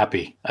very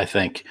happy, I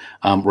think,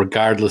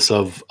 regardless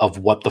of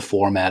what the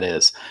format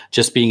is.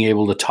 Just being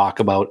able to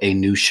talk about a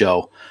new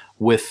show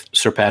with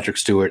Sir Patrick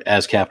Stewart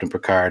as Captain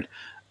Picard.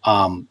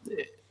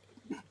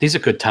 These are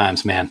good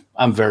times, man.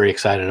 I'm very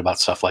excited about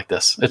stuff like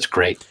this. It's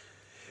great.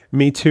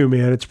 Me too,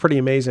 man. It's pretty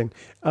amazing.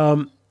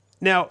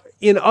 Now,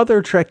 in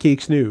other Trek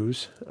Geeks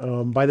news,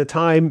 by the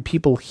time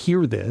people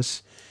hear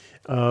this,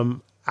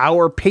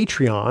 our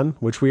Patreon,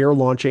 which we are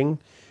launching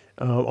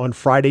on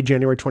Friday,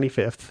 January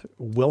 25th,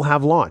 will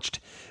have launched.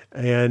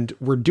 And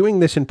we're doing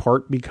this in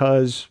part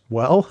because,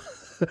 well,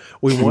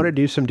 we want to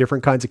do some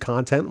different kinds of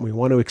content. We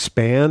want to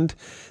expand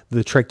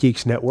the Trek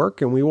Geeks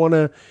network, and we want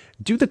to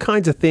do the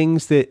kinds of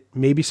things that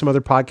maybe some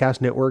other podcast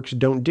networks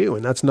don't do.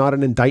 And that's not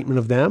an indictment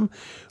of them.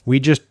 We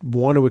just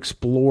want to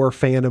explore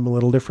fandom a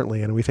little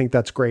differently. And we think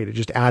that's great. It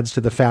just adds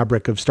to the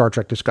fabric of Star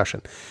Trek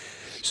discussion.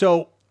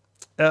 So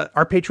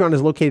our Patreon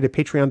is located at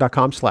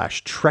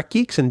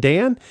patreon.com/TrekGeeks. And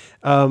Dan,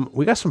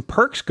 we got some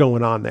perks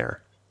going on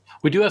there.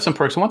 We do have some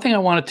perks. One thing I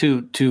wanted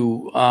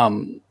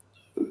to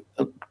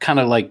kind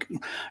of like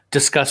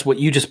discuss what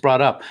you just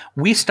brought up.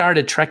 We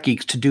started Trek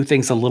Geeks to do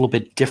things a little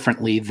bit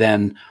differently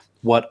than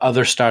what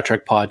other Star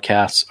Trek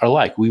podcasts are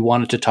like. We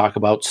wanted to talk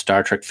about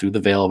Star Trek through the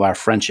veil of our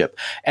friendship.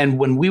 And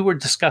when we were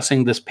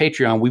discussing this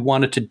Patreon, we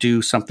wanted to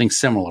do something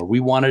similar. We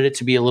wanted it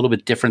to be a little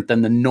bit different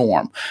than the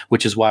norm,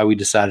 which is why we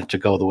decided to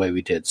go the way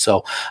we did.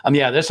 So,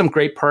 there's some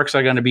great perks that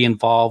are going to be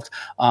involved.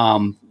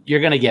 You're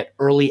going to get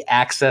early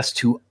access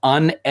to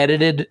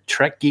unedited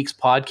Trek Geeks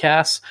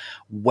podcasts.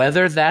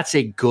 Whether that's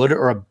a good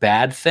or a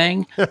bad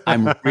thing,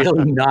 I'm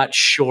really not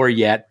sure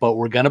yet, but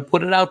we're going to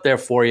put it out there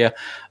for you.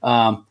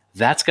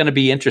 That's going to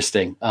be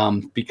interesting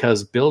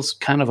because Bill's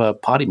kind of a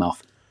potty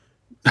mouth.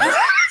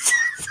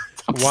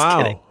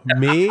 Wow.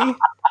 Me?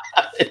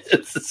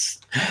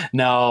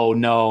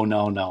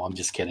 No. I'm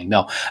just kidding.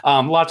 No,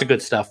 lots of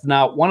good stuff.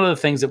 Now, one of the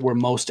things that we're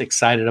most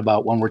excited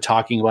about when we're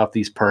talking about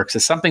these perks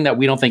is something that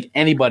we don't think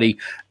anybody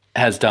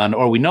has done,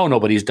 or we know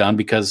nobody's done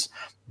because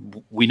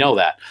we know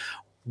that.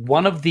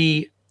 One of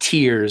the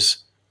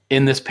tiers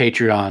in this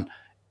Patreon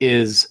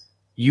is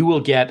you will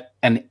get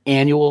an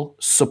annual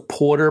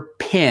supporter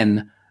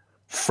pin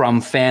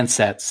from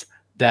Fansets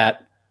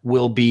that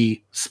will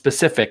be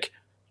specific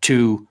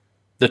to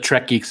the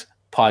Trek Geeks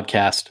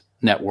podcast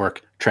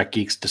network, Trek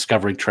Geeks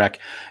Discovering Trek.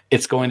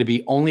 It's going to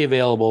be only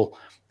available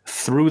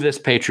through this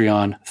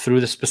Patreon, through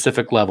the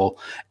specific level.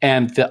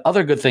 And the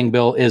other good thing,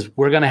 Bill, is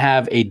we're going to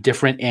have a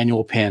different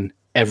annual pin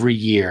every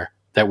year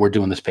that we're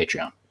doing this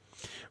Patreon.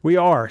 We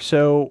are.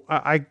 So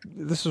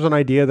this is an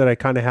idea that I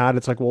kind of had.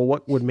 It's like, well,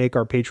 what would make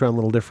our Patreon a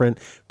little different?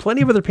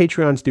 Plenty of other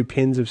Patreons do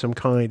pins of some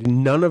kind.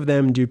 None of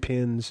them do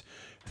pins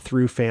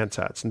through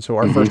Fansets. And so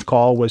our first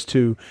call was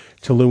to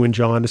Lou and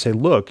John to say,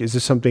 look, is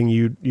this something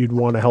you'd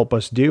want to help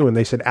us do? And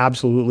they said,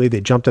 absolutely.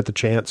 They jumped at the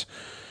chance.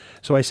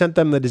 So I sent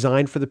them the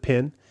design for the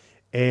pin,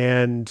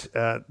 and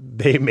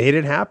they made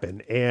it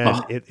happen.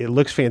 And it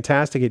looks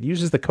fantastic. It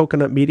uses the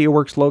Coconut Media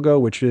Works logo,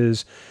 which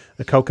is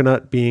the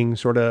coconut being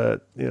sort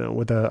of,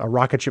 with a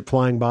rocket ship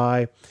flying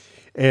by.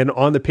 And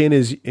on the pin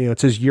is, it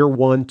says year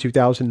 1,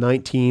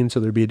 2019. So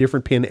there'd be a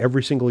different pin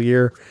every single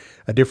year,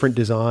 a different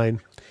design.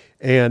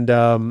 And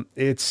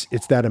it's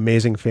that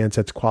amazing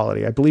Fansets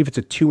quality. I believe it's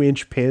a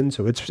 2-inch pin,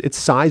 so it's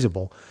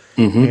sizable.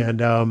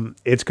 And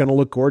it's going to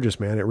look gorgeous,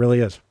 man. It really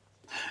is.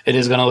 It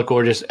is going to look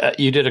gorgeous.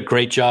 You did a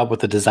great job with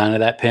the design of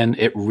that pin.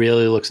 It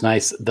really looks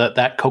nice.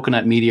 That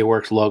Coconut Media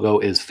Works logo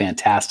is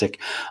fantastic.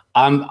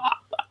 I'm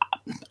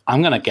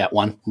going to get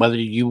one, whether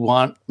you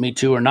want me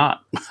to or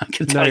not. I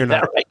can tell you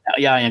that right now.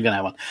 Yeah, I am going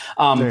to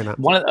have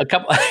one.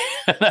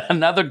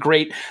 Another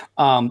great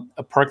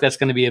perk that's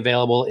going to be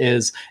available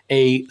is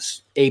a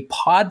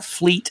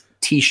Podfleet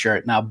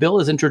t-shirt. Now, Bill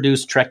has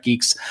introduced Trek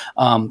Geeks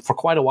for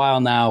quite a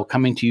while now,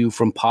 coming to you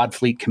from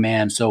Podfleet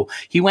Command. So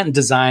he went and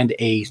designed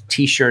a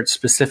t-shirt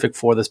specific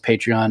for this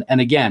Patreon. And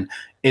again,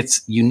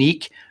 it's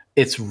unique.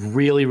 It's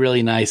really,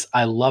 really nice.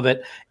 I love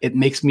it. It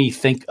makes me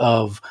think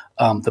of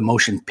the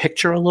motion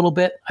picture a little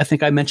bit. I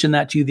think I mentioned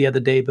that to you the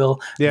other day,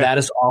 Bill. Yeah. That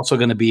is also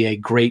going to be a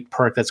great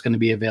perk that's going to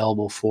be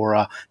available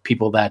for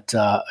people that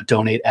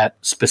donate at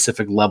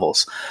specific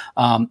levels.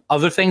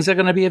 Other things that are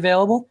going to be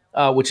available,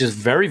 which is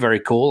very, very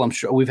cool. I'm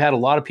sure we've had a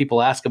lot of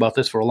people ask about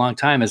this for a long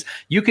time, is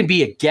you can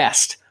be a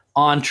guest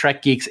on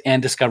Trek Geeks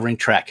and Discovering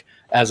Trek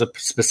as a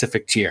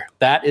specific tier.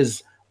 That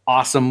is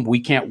awesome.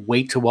 We can't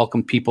wait to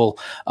welcome people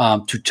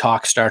to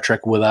talk Star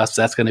Trek with us.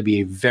 That's going to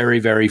be a very,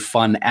 very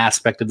fun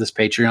aspect of this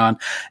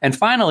Patreon. And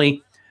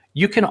finally,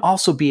 you can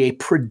also be a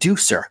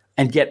producer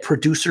and get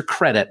producer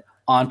credit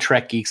on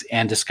Trek Geeks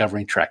and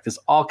Discovering Trek. There's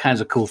all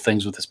kinds of cool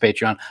things with this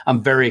Patreon.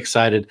 I'm very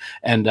excited,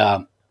 and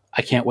I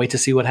can't wait to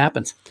see what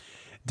happens.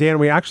 Dan,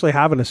 we actually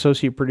have an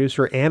associate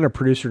producer and a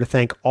producer to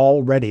thank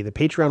already. The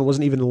Patreon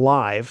wasn't even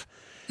live.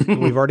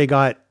 We've already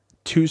got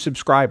 2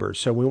 subscribers,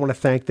 so we want to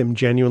thank them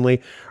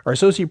genuinely. Our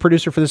associate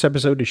producer for this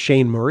episode is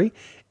Shane Murray,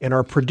 and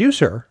our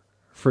producer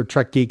for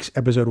Trek Geeks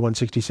episode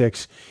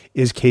 166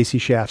 is Casey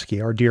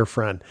Shafsky, our dear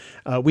friend.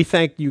 We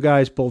thank you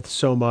guys both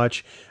so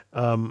much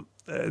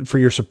for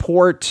your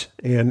support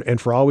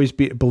and for always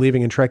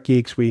believing in Trek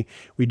Geeks. We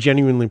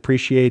genuinely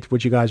appreciate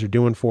what you guys are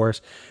doing for us.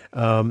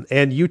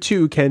 And you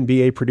too can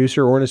be a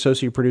producer or an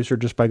associate producer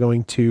just by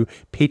going to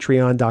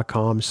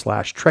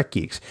patreon.com/Trek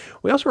Geeks.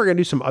 We also are going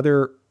to do some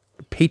other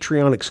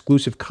Patreon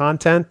exclusive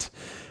content.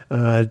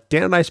 Dan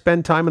and I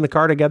spend time in the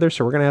car together,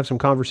 so we're going to have some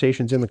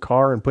conversations in the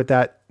car and put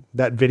that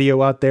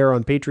video out there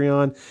on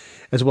Patreon,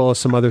 as well as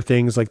some other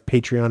things like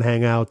Patreon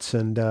hangouts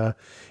and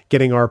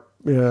getting our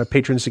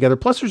patrons together.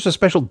 Plus, there's a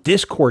special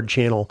Discord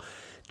channel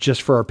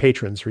just for our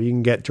patrons where you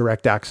can get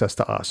direct access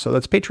to us. So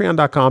that's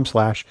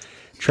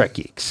patreon.com/Trek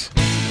Geeks.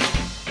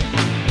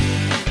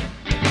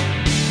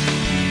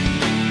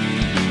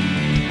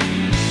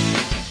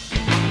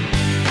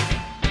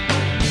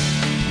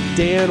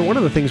 Dan, one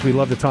of the things we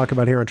love to talk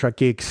about here on Trek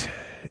Geeks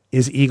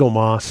is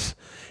Eaglemoss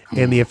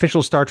and the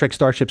official Star Trek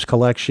Starships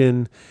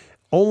collection,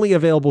 only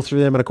available through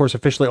them and, of course,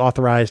 officially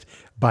authorized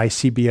by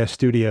CBS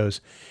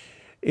Studios.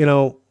 You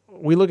know,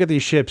 we look at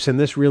these ships, and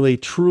this really,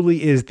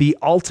 truly is the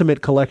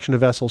ultimate collection of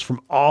vessels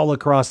from all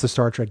across the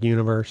Star Trek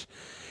universe.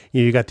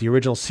 You got the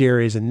original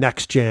series and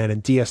Next Gen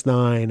and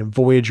DS9 and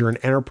Voyager and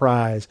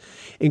Enterprise,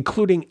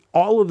 including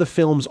all of the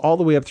films all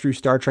the way up through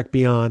Star Trek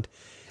Beyond.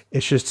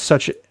 It's just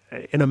such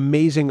an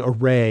amazing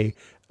array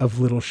of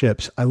little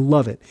ships. I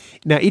love it.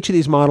 Now, each of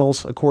these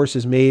models, of course,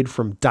 is made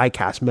from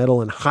die-cast metal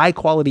and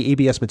high-quality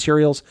ABS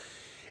materials.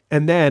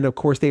 And then, of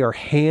course, they are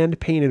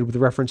hand-painted with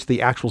reference to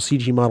the actual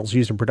CG models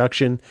used in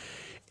production,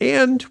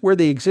 and where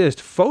they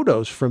exist,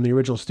 photos from the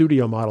original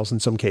studio models in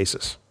some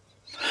cases.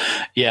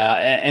 Yeah,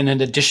 and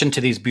in addition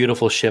to these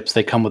beautiful ships,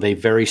 they come with a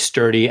very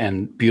sturdy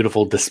and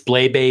beautiful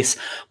display base,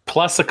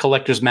 plus a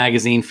collector's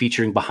magazine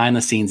featuring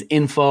behind-the-scenes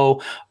info,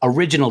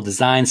 original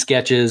design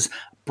sketches,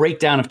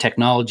 breakdown of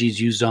technologies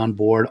used on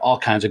board, all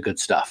kinds of good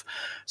stuff.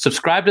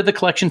 Subscribe to the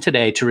collection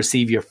today to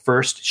receive your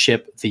first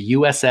ship, the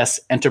USS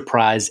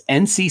Enterprise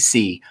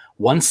NCC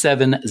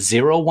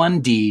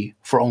 1701D,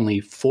 for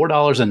only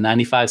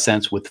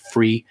 $4.95 with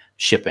free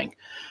shipping.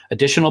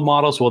 Additional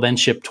models will then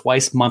ship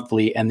twice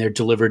monthly, and they're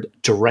delivered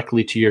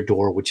directly to your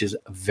door, which is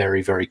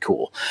very, very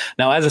cool.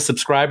 Now, as a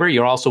subscriber,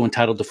 you're also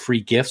entitled to free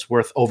gifts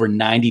worth over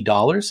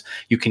 $90.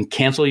 You can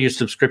cancel your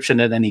subscription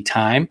at any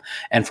time.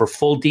 And for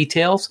full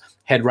details,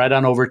 head right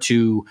on over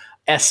to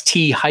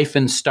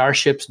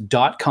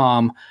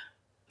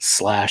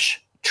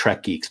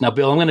st-starships.com/Trek Geeks. Now,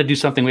 Bill, I'm going to do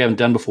something we haven't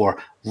done before.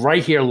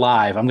 Right here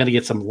live, I'm going to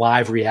get some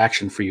live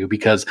reaction for you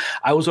because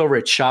I was over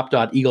at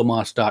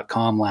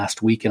shop.eaglemoss.com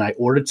last week and I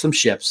ordered some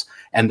ships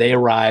and they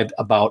arrived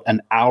about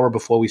an hour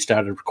before we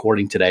started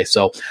recording today.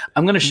 So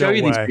I'm going to show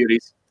you these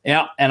beauties.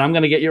 Yeah, and I'm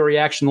going to get your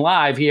reaction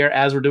live here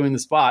as we're doing the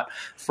spot.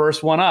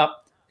 First one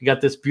up, you got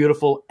this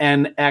beautiful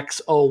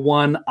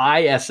NX-01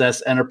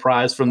 ISS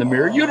Enterprise from the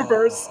Mirror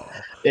Universe.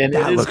 And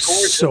that looks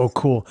gorgeous. So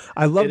cool.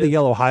 I love the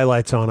yellow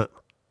highlights on it.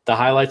 The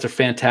highlights are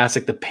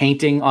fantastic. The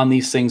painting on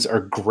these things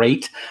are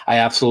great. I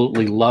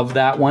absolutely love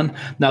that one.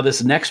 Now,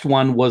 this next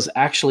one was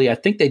actually, I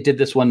think they did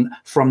this one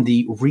from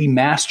the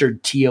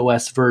remastered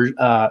TOS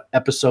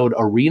episode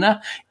Arena.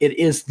 It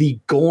is the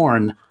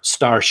Gorn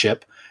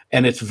Starship,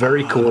 and it's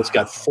very cool. It's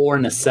got 4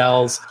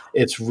 nacelles.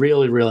 It's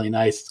really, really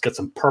nice. It's got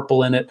some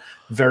purple in it.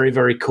 Very,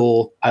 very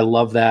cool. I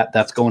love that.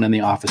 That's going in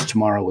the office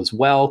tomorrow as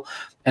well.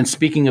 And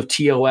speaking of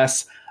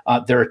TOS,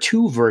 there are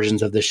 2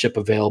 versions of this ship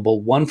available,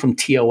 one from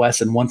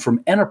TOS and one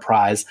from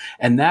Enterprise,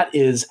 and that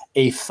is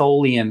a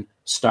Tholian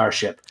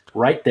starship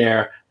right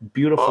there.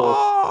 Beautiful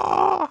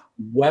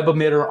web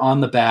emitter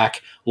on the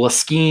back.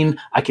 Laskeen,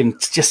 I can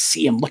just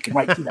see him looking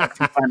right through that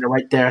viewfinder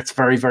right there. It's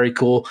very, very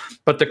cool.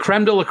 But the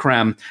creme de la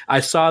creme, I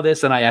saw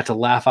this and I had to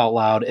laugh out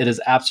loud. It is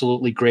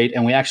absolutely great,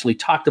 and we actually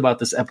talked about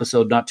this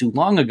episode not too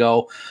long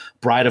ago,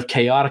 Bride of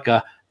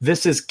Chaotica.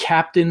 This is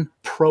Captain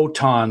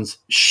Proton's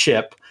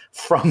ship,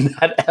 from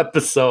that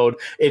episode.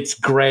 It's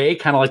gray,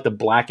 kind of like the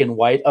black and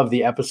white of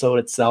the episode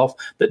itself.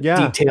 The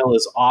detail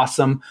is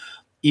awesome.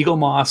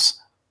 Eaglemoss,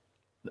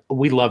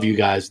 we love you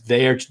guys.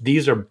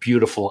 These are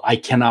beautiful. I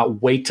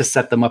cannot wait to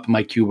set them up in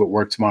my cube at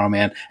work tomorrow,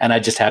 man. And I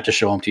just had to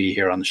show them to you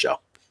here on the show.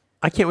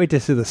 I can't wait to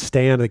see the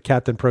stand that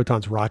Captain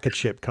Proton's rocket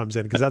ship comes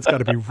in, because that's got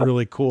to be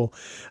really cool.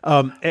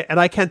 And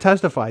I can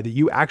testify that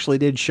you actually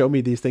did show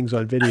me these things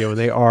on video, and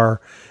they are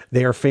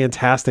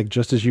fantastic,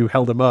 just as you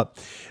held them up.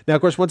 Now,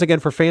 of course, once again,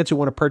 for fans who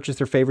want to purchase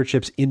their favorite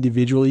ships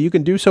individually, you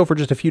can do so for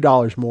just a few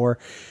dollars more.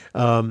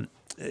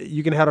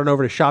 You can head on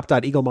over to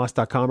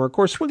shop.eaglemoss.com, or, of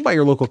course, swing by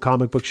your local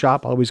comic book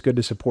shop. Always good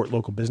to support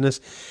local business.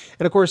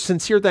 And, of course,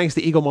 sincere thanks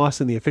to Eaglemoss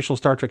and the official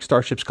Star Trek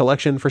Starships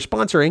collection for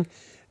sponsoring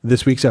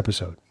this week's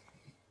episode.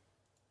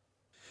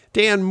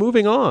 Dan,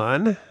 moving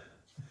on,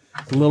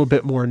 a little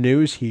bit more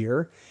news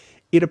here.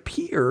 It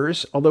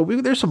appears, although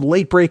there's some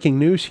late-breaking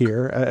news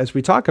here as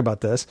we talk about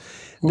this,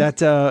 that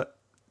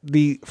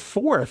the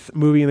fourth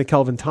movie in the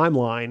Kelvin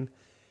timeline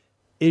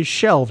is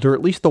shelved, or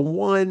at least the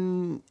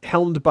one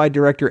helmed by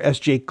director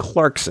S.J.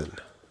 Clarkson.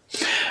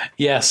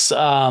 Yes.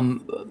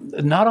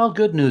 Not all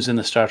good news in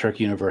the Star Trek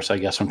universe, I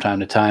guess, from time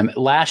to time.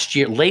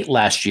 Late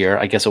last year,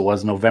 I guess it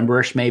was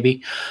November-ish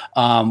maybe,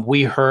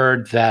 we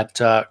heard that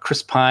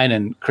Chris Pine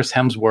and Chris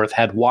Hemsworth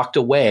had walked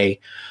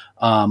away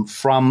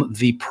from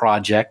the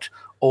project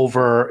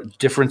over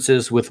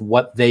differences with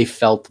what they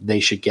felt they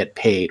should get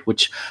paid,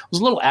 which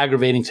was a little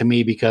aggravating to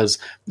me, because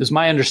it was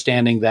my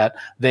understanding that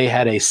they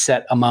had a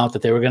set amount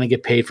that they were going to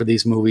get paid for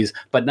these movies.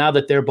 But now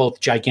that they're both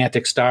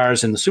gigantic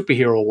stars in the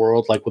superhero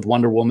world, like with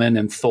Wonder Woman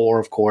and Thor,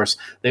 of course,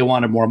 they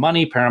wanted more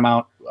money.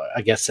 Paramount,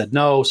 I guess, said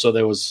no. So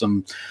there was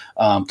some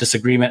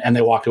disagreement, and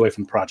they walked away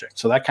from the project.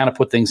 So that kind of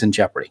put things in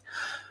jeopardy.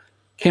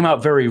 Came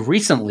out very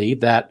recently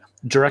that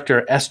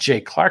director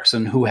S.J.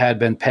 Clarkson, who had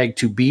been pegged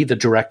to be the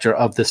director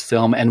of this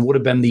film and would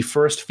have been the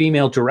first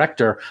female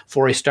director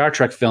for a Star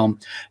Trek film,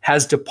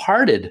 has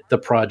departed the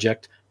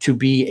project to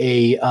be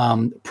a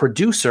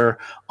producer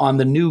on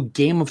the new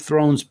Game of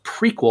Thrones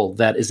prequel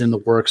that is in the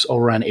works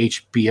over on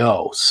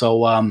HBO.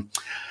 So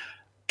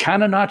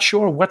kind of not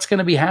sure what's going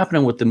to be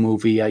happening with the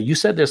movie. You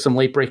said there's some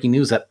late-breaking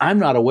news that I'm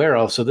not aware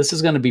of, so this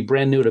is going to be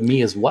brand new to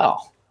me as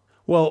well.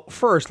 Well,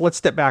 first, let's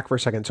step back for a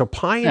second. So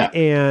Pine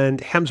and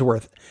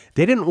Hemsworth,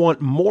 they didn't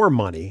want more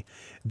money.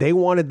 They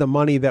wanted the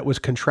money that was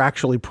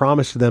contractually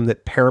promised to them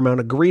that Paramount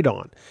agreed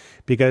on.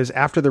 Because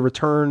after the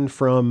return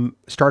from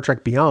Star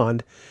Trek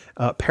Beyond,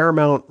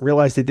 Paramount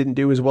realized they didn't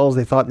do as well as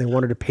they thought, and they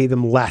wanted to pay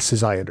them less,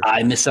 as I understood.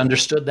 I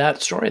misunderstood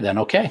that story then.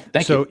 Okay,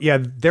 thank you. So, yeah,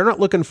 they're not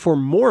looking for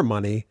more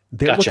money.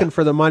 They're looking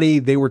for the money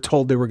they were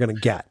told they were going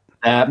to get.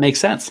 That makes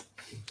sense.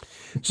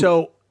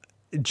 So,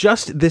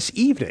 just this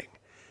evening,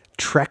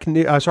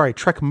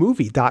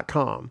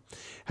 TrekMovie.com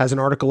has an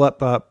article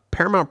up.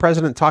 Paramount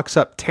president talks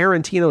up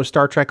Tarantino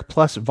Star Trek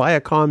plus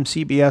Viacom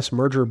CBS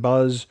merger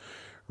buzz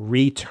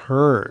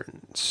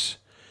returns.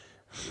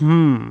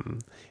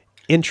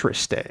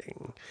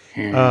 Interesting.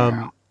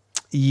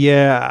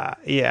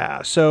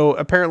 Yeah. So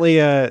apparently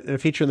a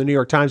feature in the New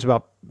York Times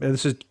about, and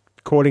this is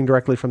quoting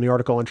directly from the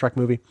article on Trek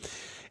Movie,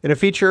 in a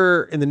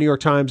feature in the New York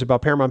Times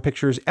about Paramount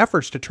Pictures'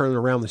 efforts to turn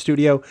around the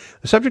studio,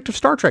 the subject of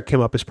Star Trek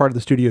came up as part of the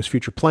studio's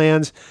future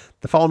plans.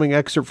 The following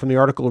excerpt from the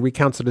article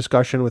recounts the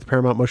discussion with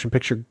Paramount Motion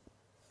Picture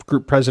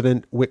Group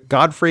President Wick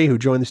Godfrey, who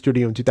joined the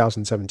studio in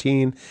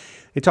 2017.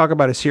 They talk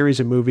about a series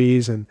of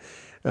movies and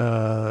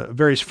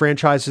various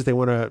franchises they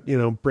want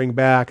to, bring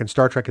back, and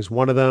Star Trek is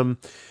one of them.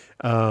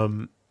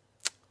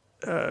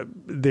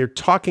 They're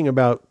talking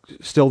about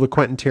still the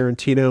Quentin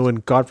Tarantino,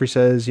 and Godfrey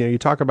says, you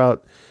talk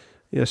about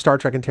Star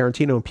Trek and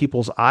Tarantino, and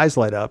people's eyes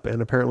light up.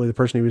 And apparently the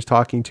person he was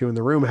talking to in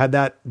the room had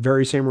that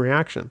very same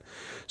reaction.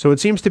 So it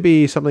seems to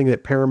be something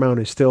that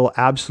Paramount is still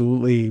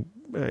absolutely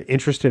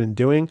interested in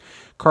doing.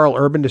 Carl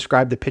Urban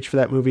described the pitch for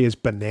that movie as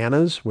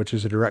bananas, which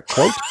is a direct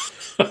quote,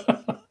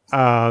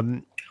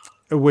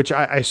 which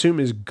I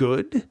assume is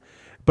good.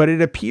 But it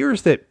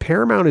appears that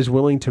Paramount is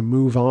willing to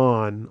move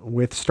on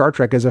with Star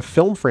Trek as a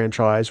film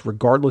franchise,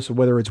 regardless of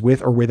whether it's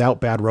with or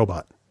without Bad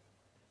Robot.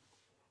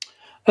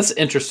 That's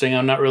interesting.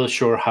 I'm not really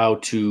sure how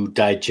to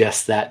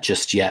digest that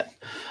just yet.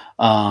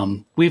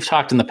 We've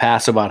talked in the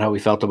past about how we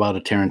felt about a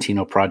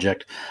Tarantino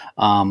project.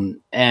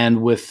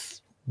 And with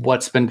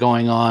what's been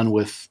going on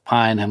with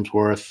Pine,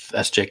 Hemsworth,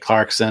 S.J.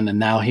 Clarkson, and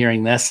now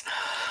hearing this,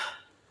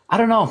 I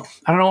don't know.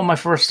 I don't know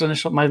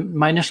what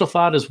my initial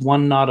thought is,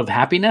 one nod of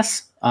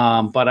happiness.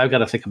 But I've got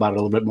to think about it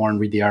a little bit more and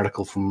read the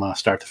article from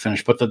start to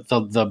finish. But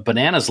the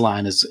bananas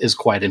line is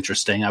quite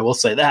interesting. I will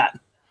say that.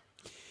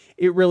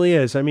 It really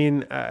is. I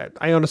mean,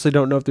 I honestly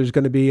don't know if there's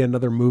going to be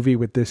another movie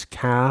with this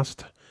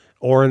cast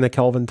or in the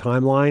Kelvin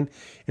timeline.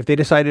 If they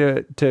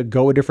decide to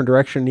go a different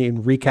direction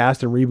and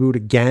recast and reboot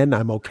again,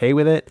 I'm okay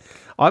with it.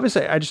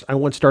 Obviously, I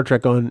want Star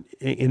Trek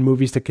in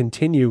movies to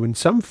continue in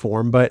some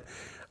form, but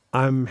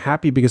I'm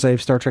happy because I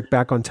have Star Trek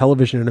back on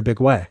television in a big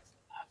way.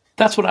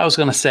 That's what I was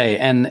going to say.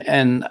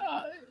 And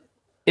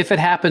if it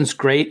happens,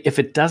 great. If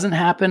it doesn't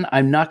happen,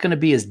 I'm not going to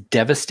be as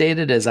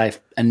devastated as I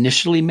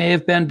initially may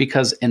have been,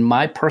 because in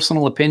my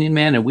personal opinion,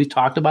 man, and we've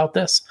talked about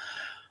this,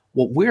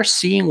 what we're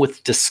seeing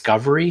with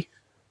Discovery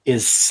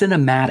is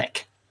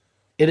cinematic.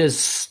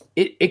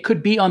 It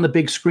could be on the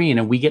big screen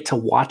and we get to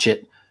watch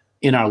it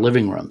in our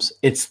living rooms.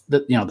 It's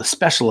the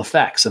special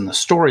effects and the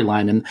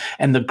storyline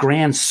and the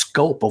grand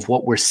scope of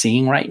what we're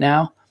seeing right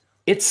now.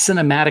 It's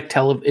cinematic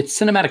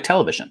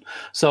television.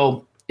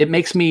 So it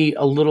makes me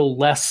a little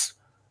less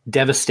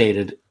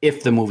devastated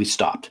if the movie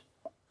stopped.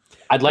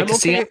 I'd like to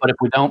see it, but if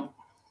we don't,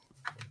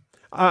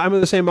 I'm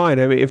of the same mind.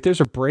 I mean, if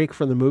there's a break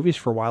from the movies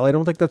for a while, I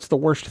don't think that's the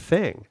worst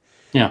thing.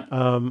 Yeah.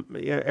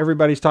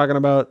 Everybody's talking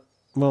about.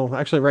 Well,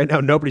 actually, right now,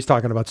 nobody's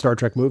talking about Star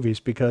Trek movies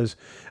because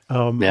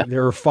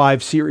there are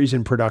 5 series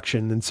in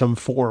production in some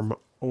form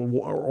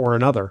or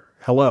another.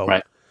 Hello.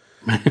 Right.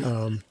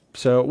 And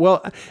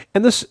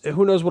this,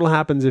 who knows what'll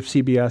happen if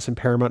CBS and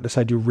Paramount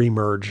decide to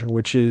remerge,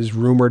 which is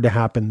rumored to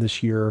happen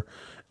this year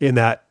in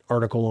that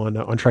article on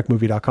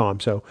TrekMovie.com.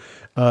 So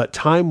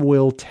time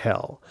will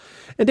tell.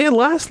 And Dan,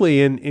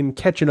 lastly, in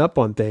catching up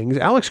on things,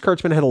 Alex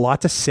Kurtzman had a lot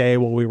to say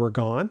while we were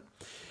gone.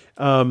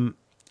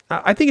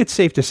 I think it's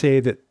safe to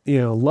say that,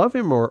 love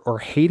him or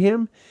hate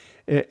him,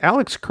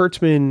 Alex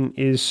Kurtzman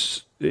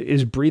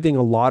is breathing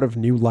a lot of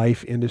new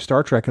life into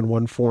Star Trek in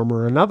one form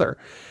or another.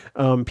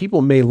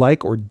 People may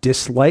like or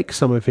dislike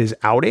some of his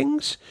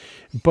outings,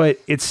 but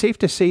it's safe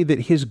to say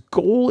that his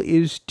goal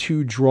is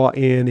to draw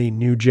in a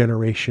new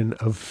generation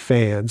of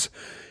fans.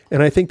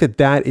 And I think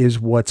that is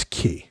what's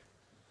key.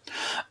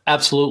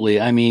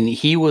 Absolutely. I mean,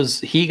 he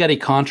got a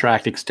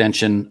contract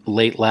extension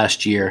late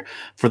last year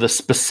for the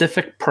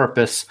specific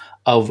purpose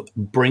of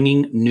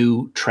bringing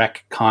new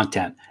Trek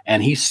content.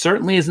 And he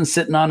certainly isn't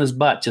sitting on his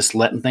butt just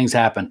letting things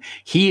happen.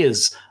 He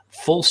is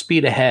full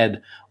speed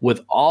ahead with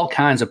all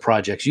kinds of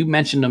projects. You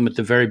mentioned them at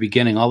the very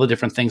beginning, all the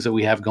different things that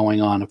we have going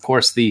on. Of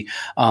course, the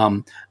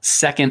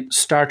second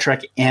Star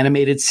Trek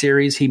animated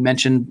series he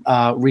mentioned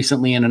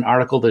recently in an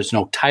article. There's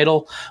no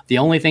title. The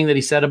only thing that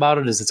he said about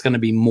it is it's going to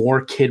be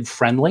more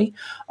kid-friendly.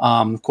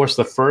 Of course,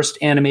 the first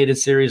animated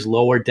series,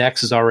 Lower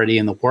Decks, is already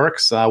in the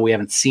works. We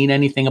haven't seen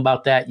anything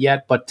about that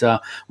yet, but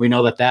we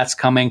know that that's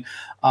coming.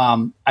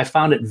 I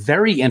found it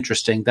very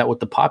interesting that with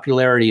the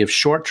popularity of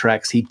short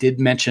treks, he did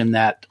mention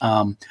that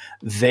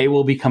they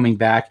will be coming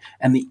back.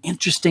 And the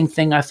interesting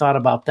thing I thought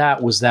about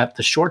that was that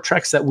the short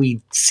treks that we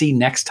see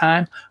next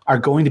time are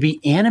going to be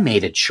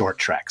animated short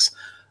treks.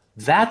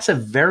 That's a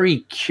very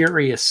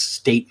curious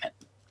statement,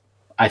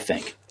 I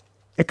think.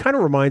 It kind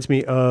of reminds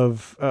me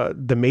of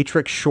the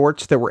Matrix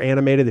shorts that were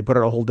animated. They put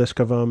out a whole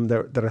disc of them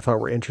that I thought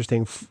were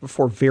interesting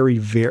for very,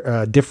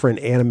 very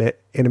different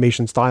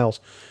animation styles.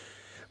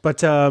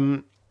 But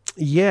of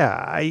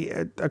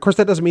course,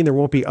 that doesn't mean there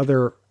won't be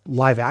other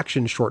live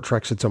action short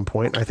treks at some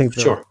point. I think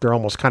they're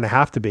almost kind of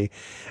have to be.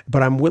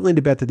 But I'm willing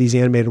to bet that these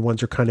animated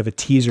ones are kind of a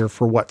teaser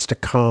for what's to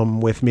come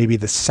with maybe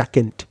the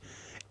second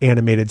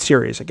animated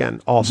series.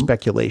 Again, all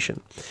speculation.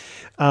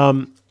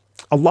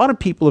 A lot of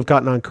people have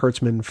gotten on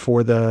Kurtzman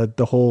for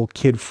the whole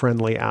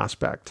kid-friendly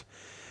aspect.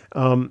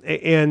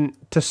 And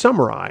to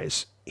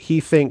summarize,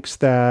 he thinks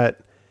that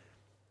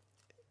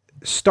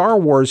Star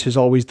Wars has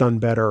always done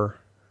better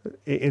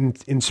in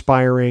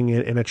inspiring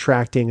and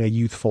attracting a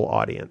youthful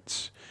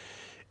audience.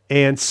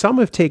 And some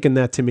have taken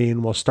that to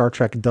mean, well, Star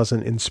Trek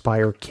doesn't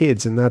inspire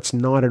kids, and that's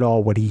not at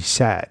all what he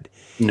said.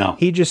 No.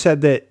 He just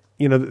said that,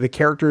 the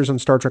characters on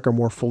Star Trek are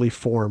more fully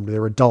formed.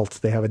 They're adults.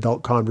 They have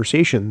adult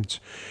conversations.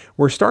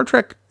 Where Star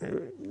Trek,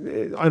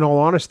 in all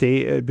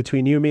honesty,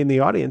 between you and me and the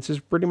audience, is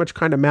pretty much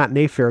kind of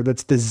matinee fare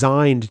that's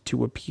designed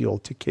to appeal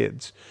to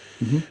kids.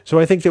 Mm-hmm. So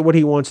I think that what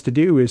he wants to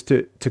do is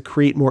to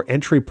create more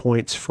entry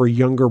points for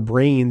younger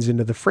brains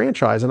into the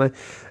franchise. And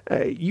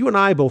you and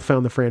I both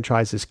found the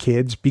franchise as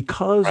kids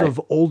because of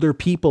older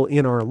people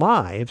in our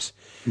lives.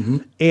 Mm-hmm.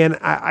 And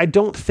I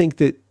don't think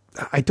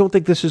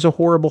this is a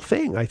horrible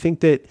thing. I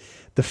think that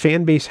the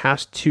fan base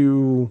has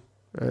to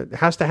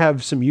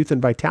have some youth and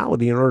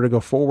vitality in order to go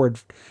forward,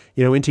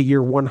 into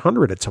year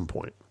 100 at some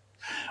point.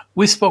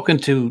 We've spoken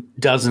to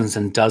dozens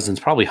and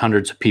dozens, probably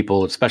hundreds of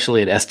people,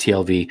 especially at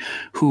STLV,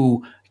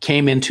 who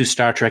came into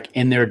Star Trek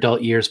in their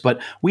adult years. But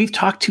we've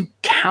talked to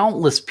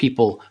countless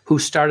people who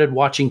started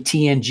watching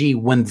TNG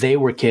when they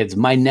were kids.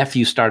 My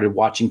nephew started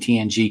watching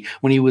TNG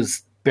when he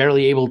was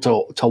barely able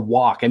to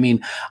walk. I mean,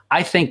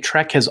 I think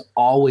Trek has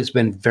always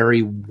been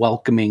very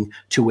welcoming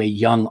to a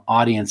young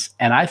audience.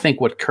 And I think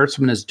what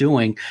Kurtzman is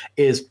doing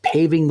is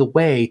paving the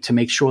way to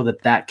make sure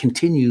that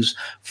continues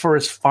for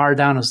as far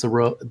down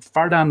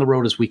the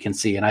road as we can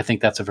see. And I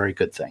think that's a very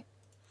good thing.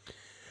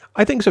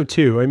 I think so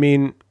too. I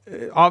mean,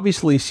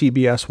 obviously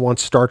CBS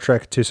wants Star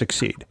Trek to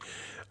succeed.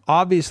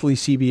 Obviously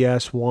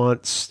CBS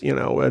wants,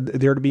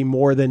 there to be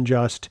more than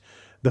just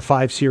the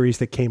 5 series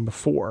that came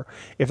before.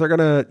 If they're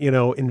going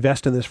to,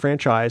 invest in this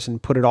franchise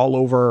and put it all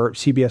over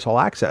CBS All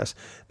Access,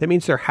 that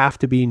means there have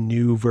to be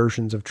new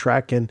versions of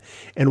Trek and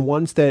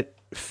ones that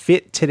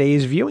fit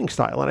today's viewing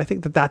style. And I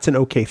think that that's an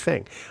okay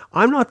thing.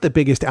 I'm not the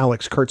biggest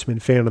Alex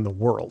Kurtzman fan in the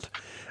world.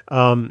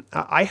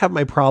 I have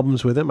my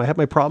problems with him. I have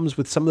my problems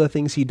with some of the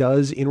things he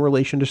does in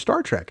relation to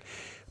Star Trek.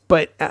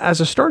 But as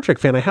a Star Trek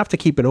fan, I have to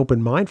keep an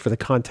open mind for the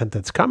content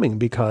that's coming,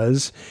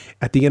 because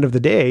at the end of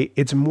the day,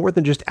 it's more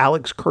than just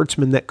Alex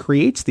Kurtzman that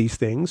creates these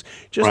things,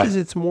 just as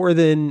it's more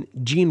than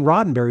Gene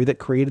Roddenberry that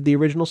created the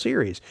original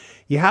series.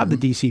 You have the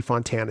DC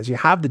Fontanas, you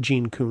have the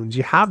Gene Coons,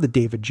 you have the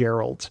David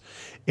Geralds,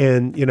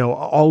 and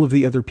all of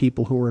the other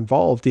people who were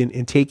involved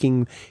in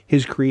taking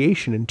his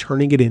creation and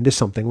turning it into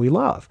something we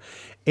love.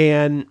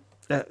 And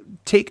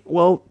take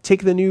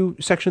the new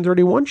Section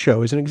 31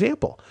 show as an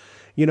example.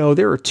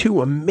 There are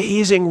two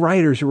amazing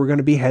writers who are going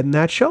to be heading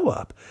that show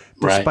up,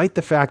 despite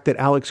the fact that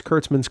Alex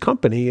Kurtzman's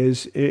company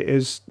is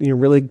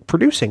really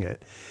producing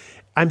it.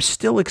 I'm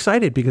still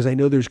excited because I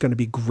know there's going to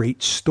be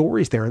great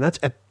stories there, and that's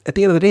at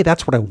the end of the day,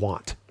 that's what I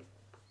want.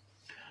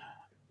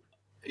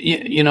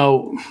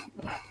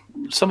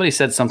 Somebody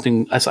said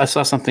something. I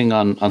saw something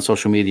on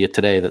social media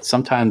today that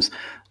sometimes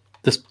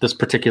this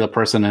particular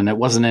person, and it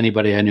wasn't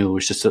anybody I knew, it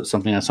was just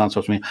something I saw on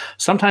social media,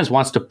 sometimes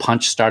wants to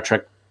punch Star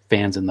Trek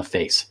fans in the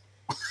face.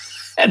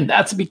 And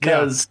that's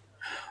because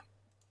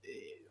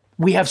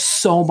we have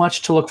so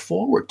much to look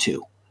forward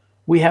to.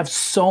 We have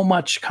so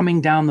much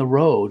coming down the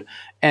road.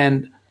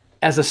 And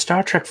as a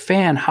Star Trek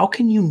fan, how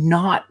can you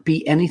not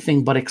be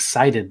anything but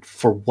excited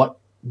for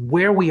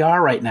where we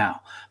are right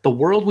now? The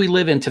world we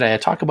live in today. I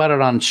talk about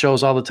it on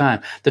shows all the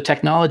time. The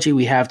technology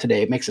we have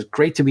today, it makes it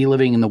great to be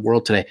living in the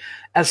world today.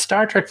 As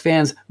Star Trek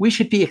fans, we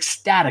should be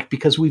ecstatic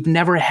because we've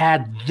never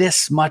had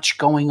this much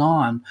going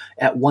on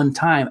at one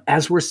time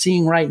as we're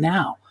seeing right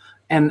now.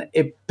 And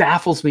it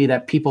baffles me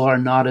that people are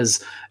not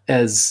as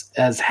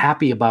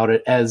happy about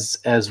it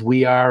as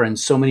we are, and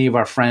so many of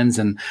our friends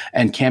and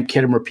Camp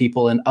Khitomer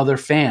people and other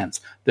fans.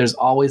 There's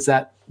always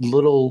that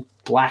little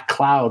black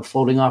cloud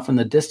floating off in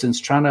the distance,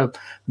 trying to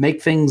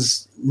make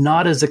things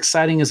not as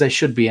exciting as they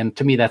should be. And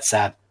to me, that's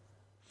sad.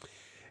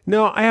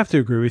 No, I have to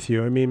agree with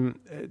you. I mean,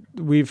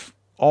 we've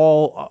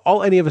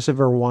all any of us have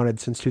ever wanted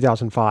since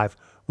 2005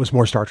 was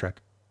more Star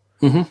Trek.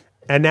 Mm-hmm.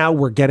 And now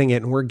we're getting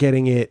it, and we're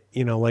getting it,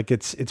 like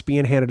it's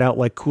being handed out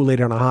like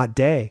Kool-Aid on a hot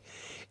day.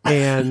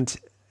 And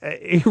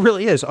it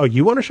really is. Oh,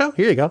 you want a show?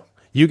 Here you go.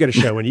 You get a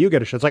show, and you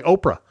get a show. It's like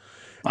Oprah.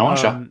 I want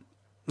a show.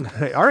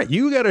 All right,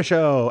 you get a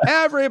show.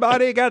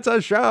 Everybody gets a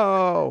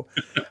show.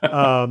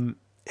 And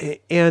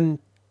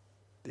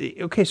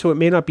okay, so it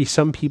may not be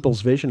some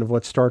people's vision of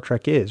what Star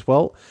Trek is.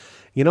 Well,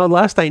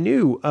 last I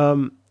knew,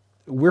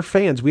 we're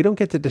fans. We don't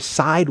get to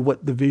decide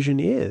what the vision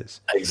is.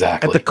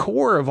 Exactly. At the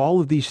core of all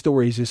of these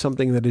stories is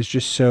something that is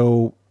just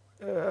so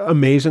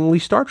amazingly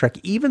Star Trek.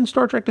 Even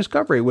Star Trek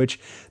Discovery, which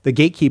the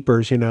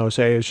gatekeepers,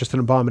 say is just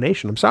an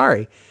abomination. I'm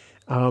sorry.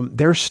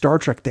 There's Star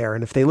Trek there.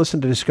 And if they listen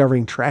to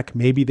Discovering Trek,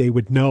 maybe they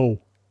would know.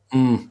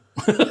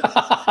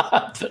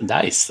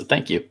 Nice.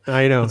 Thank you.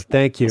 I know.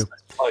 Thank you.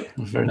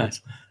 Very nice.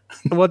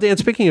 Well, Dan,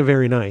 speaking of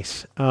very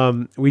nice,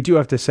 we do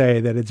have to say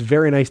that it's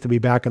very nice to be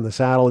back on the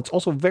saddle. It's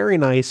also very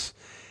nice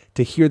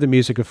to hear the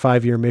music of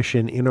 5 Year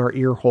Mission in our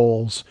ear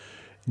holes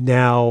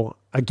now,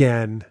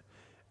 again,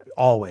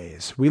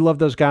 always. We love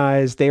those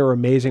guys. They are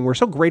amazing. We're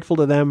so grateful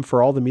to them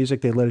for all the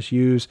music they let us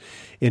use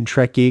in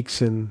Trek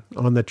Geeks and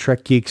on the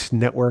Trek Geeks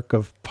network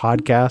of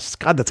podcasts.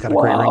 God, that's got a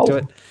great ring to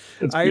it.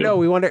 I know.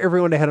 We want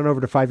everyone to head on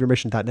over to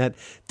 5yearmission.net,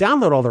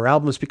 download all their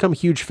albums, become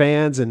huge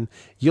fans, and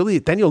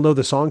then you'll know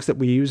the songs that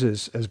we use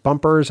as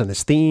bumpers and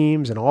as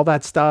themes and all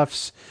that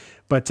stuffs.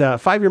 But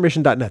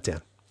 5yearmission.net,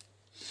 Dan.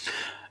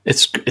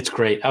 It's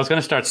great. I was going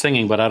to start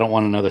singing, but I don't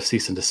want another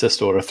cease and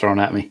desist order thrown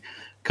at me,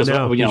 because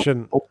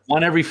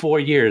one every 4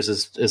 years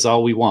is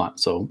all we want.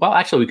 So, well,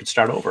 actually, we could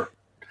start over.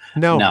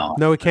 No,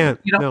 we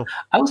can't. No.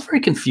 I was very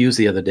confused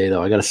the other day,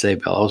 though. I got to say,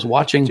 Bill, I was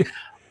watching.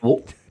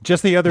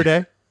 Just the other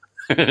day.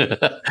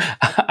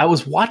 I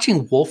was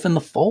watching Wolf in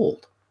the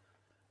Fold,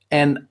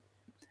 and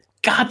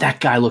God, that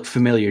guy looked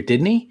familiar,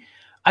 didn't he?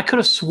 I could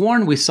have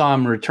sworn we saw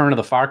him in Return of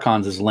the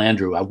Farcons as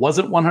Landru. I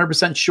wasn't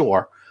 100%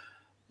 sure.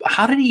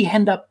 How did he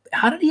end up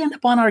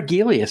on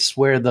Argelius,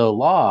 where the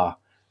law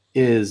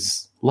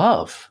is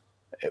love?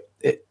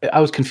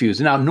 I was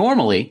confused. Now,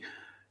 normally,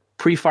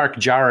 Prefark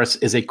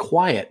Jarrus is a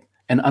quiet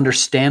and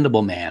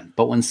understandable man,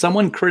 but when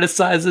someone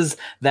criticizes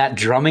that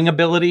drumming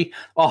ability,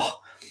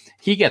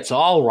 he gets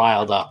all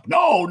riled up.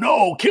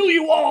 No, kill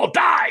you all,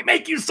 die,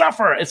 make you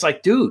suffer. It's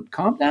like, dude,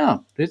 calm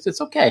down.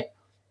 It's okay.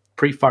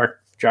 Prefark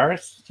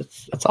Jarrus,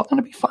 it's all going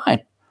to be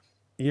fine.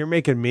 You're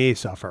making me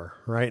suffer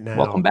right now.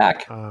 Welcome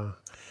back.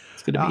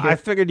 It's good to be here. I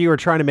figured you were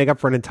trying to make up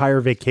for an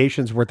entire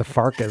vacation's worth of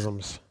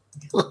Farkisms.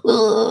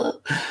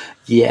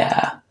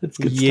 Yeah. It's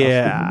good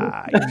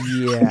stuff.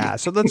 Yeah.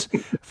 So that's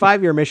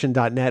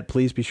 5yearmission.net.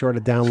 Please be sure to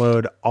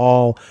download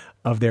all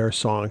of their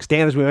songs.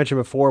 Dan, as we mentioned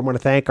before, I want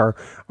to thank our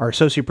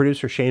associate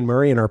producer, Shane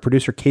Murray, and our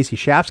producer, Casey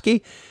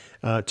Shafsky,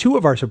 two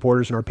of our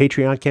supporters in our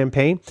Patreon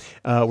campaign.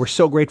 We're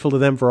so grateful to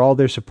them for all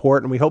their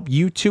support, and we hope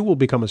you too will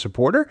become a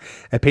supporter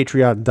at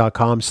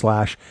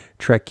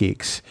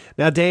patreon.com/TrekGeeks.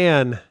 Now,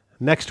 Dan,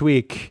 next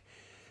week,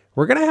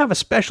 we're going to have a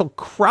special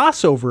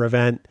crossover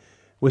event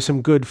with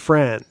some good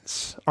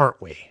friends, aren't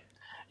we?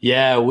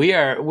 Yeah,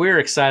 we're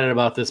excited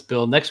about this,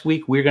 Bill. Next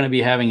week, we're going to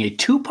be having a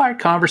 2-part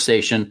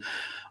conversation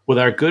with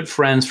our good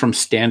friends from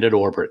Standard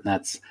Orbit. And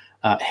that's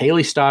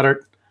Haley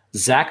Stoddart,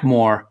 Zach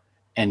Moore,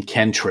 and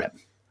Ken Tripp.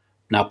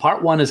 Now,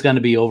 part 1 is going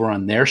to be over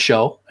on their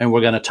show, and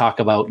we're going to talk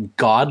about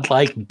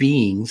godlike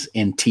beings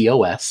in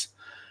TOS.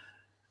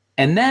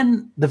 And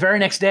then the very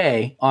next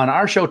day on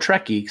our show,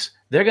 Trek Geeks,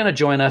 they're going to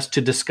join us to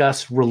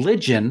discuss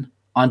religion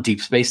on Deep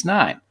Space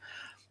Nine.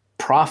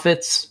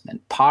 Prophets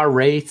and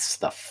Par-Wraiths,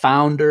 the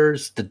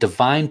Founders, the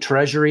Divine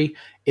Treasury,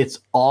 it's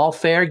all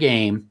fair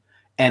game,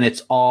 and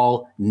it's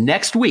all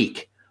next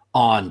week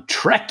on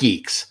Trek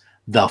Geeks,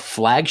 the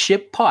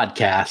flagship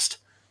podcast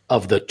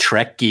of the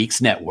Trek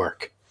Geeks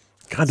Network.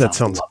 God, that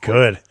sounds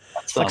good.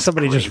 It's like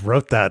somebody just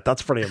wrote that.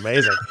 That's pretty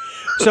amazing.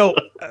 So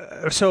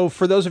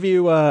for those of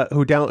you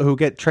who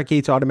get Trek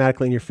Geeks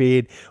automatically in your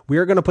feed, we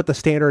are going to put the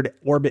standard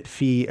Orbit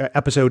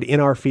episode in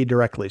our feed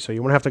directly. So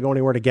you won't have to go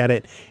anywhere to get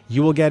it.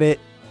 You will get it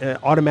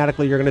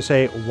automatically. You're going to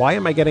say, why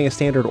am I getting a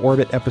standard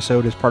Orbit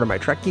episode as part of my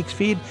Trek Geeks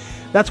feed?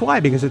 That's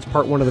why, because it's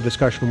part 1 of the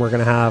discussion we're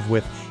going to have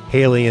with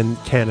Haley and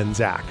Ken and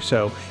Zach.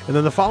 So, and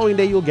then the following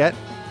day you'll get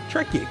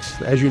Trek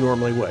Geeks as you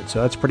normally would.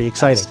 So that's pretty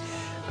exciting.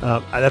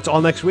 That's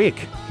all next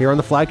week here on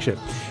the flagship.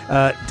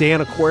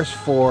 Dan, of course,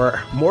 for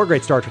more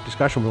great Star Trek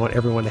discussion, we want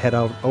everyone to head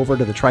over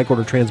to the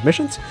Tricorder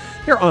Transmissions.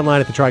 They're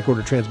online at the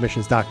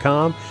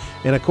tricordertransmissions.com.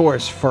 And, of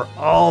course, for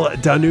all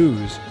the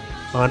news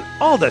on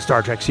all the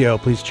Star Trek CO,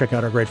 please check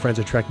out our great friends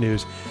at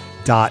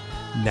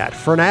treknews.net.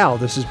 For now,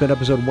 this has been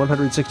episode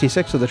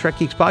 166 of the Trek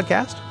Geeks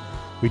podcast.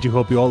 We do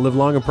hope you all live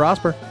long and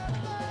prosper.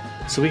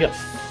 So we got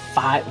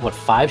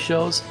 5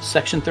 shows?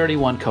 Section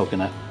 31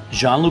 Coconut,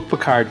 Jean-Luc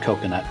Picard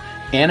Coconut,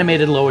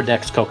 Animated Lower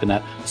Decks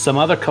Coconut, some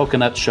other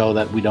Coconut show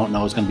that we don't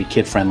know is going to be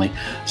kid-friendly. You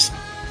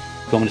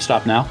want me to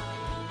stop now?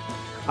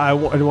 I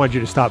wanted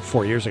you to stop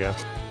 4 years ago.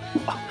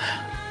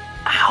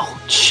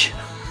 Ouch.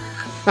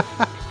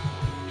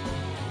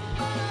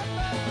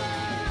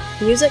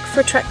 Music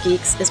for Trek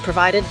Geeks is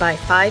provided by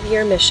 5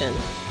 Year Mission.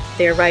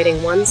 They're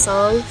writing 1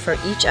 song for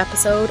each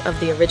episode of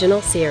the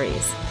original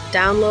series.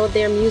 Download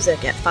their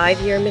music at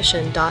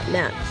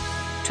 5yearmission.net.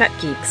 Trek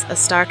Geeks, a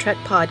Star Trek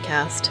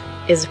podcast,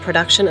 is a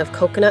production of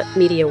Coconut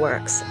Media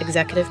Works,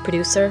 executive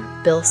producer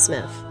Bill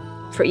Smith.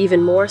 For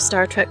even more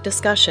Star Trek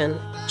discussion,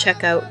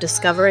 check out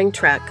Discovering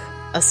Trek,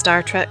 a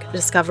Star Trek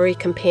Discovery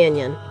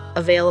companion,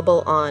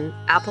 available on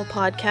Apple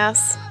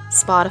Podcasts,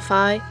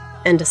 Spotify,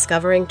 and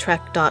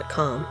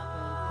discoveringtrek.com.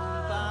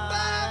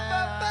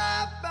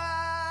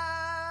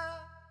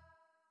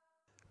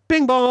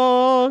 Bing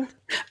bong!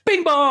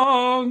 Bing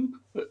bong!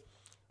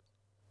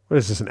 What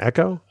is this, an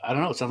echo? I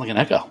don't know. It sounds like an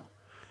echo.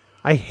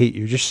 I hate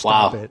you. Just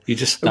stop it. You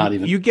just not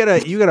even. You get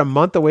a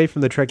month away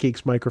from the Trek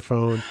Geeks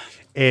microphone,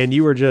 and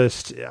you were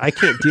just. I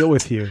can't deal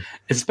with you.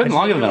 It's been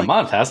longer than a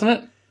month, hasn't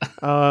it?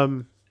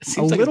 It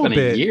seems like it's been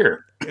a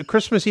year.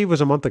 Christmas Eve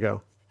was a month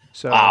ago.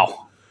 So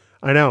wow.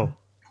 I know.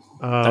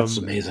 That's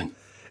amazing.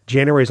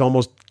 January's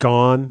almost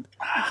gone.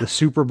 The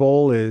Super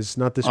Bowl is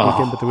not this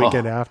weekend, but the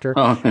weekend after.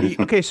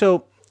 Okay,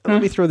 so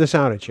let me throw this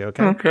out at you.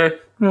 Okay. Okay.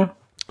 Yeah. I'm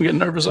getting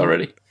nervous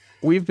already.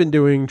 We've been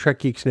doing Trek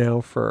Geeks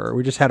now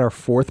we just had our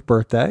 4th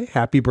birthday.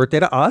 Happy birthday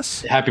to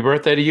us. Happy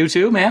birthday to you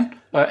too, man.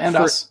 And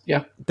us.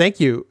 Yeah.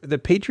 Thank you. The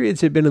Patriots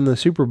have been in the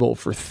Super Bowl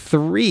for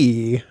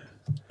 3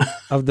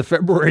 of the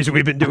Februarys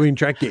we've been doing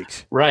Trek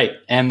Geeks. Right.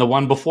 And the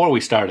one before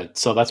we started.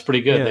 So that's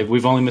pretty good. Yeah.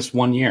 We've only missed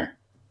 1 year.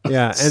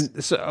 Yeah.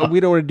 And so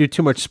we don't want to do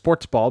too much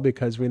sports ball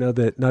because we know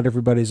that not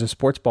everybody's a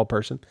sports ball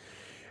person.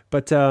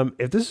 But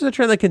if this is a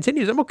trend that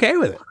continues, I'm okay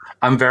with it.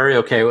 I'm very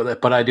okay with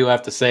it. But I do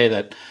have to say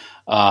that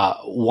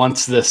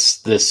once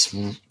this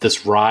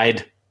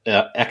ride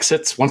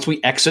exits, once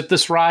we exit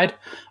this ride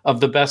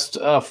of the best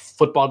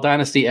football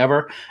dynasty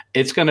ever,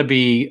 it's going to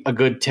be a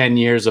good 10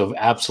 years of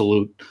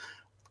absolute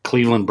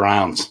Cleveland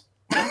Browns.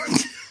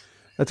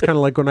 That's kind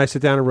of like when I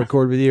sit down and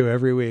record with you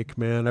every week,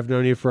 man. I've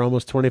known you for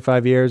almost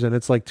 25 years, and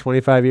it's like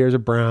 25 years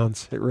of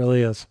Browns. It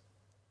really is.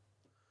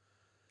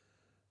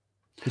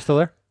 You still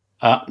there?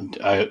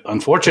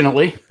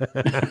 Unfortunately,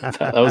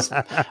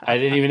 I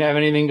didn't even have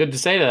anything good to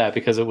say to that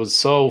because it was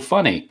so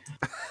funny.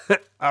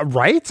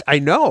 Right? I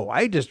know.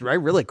 I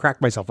really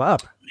cracked myself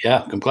up.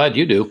 Yeah, I'm glad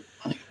you do.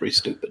 I think it's pretty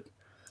stupid.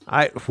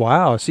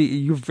 Wow. See,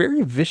 you're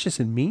very vicious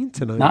and mean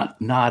tonight.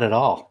 Not at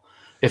all.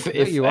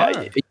 If you are.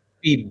 If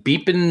you'd be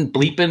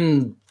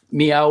bleeping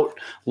me out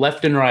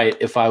left and right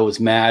if I was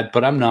mad,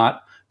 but I'm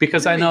not.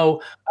 Because I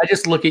know I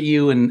just look at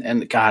you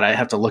and God, I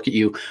have to look at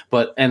you,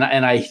 but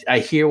I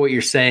hear what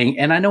you're saying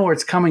and I know where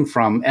it's coming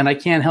from and I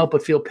can't help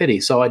but feel pity.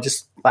 So I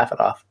just laugh it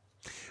off.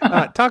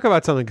 Talk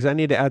about something because I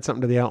need to add something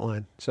to the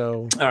outline.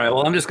 So, all right,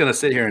 well, I'm just going to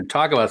sit here and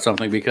talk about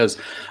something because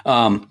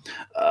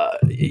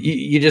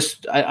you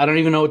just I don't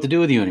even know what to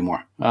do with you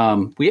anymore.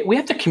 We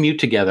have to commute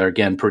together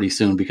again pretty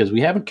soon because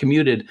we haven't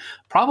commuted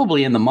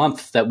probably in the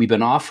month that we've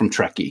been off from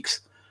Trek Geeks.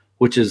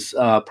 Which is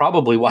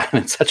probably why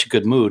I'm in such a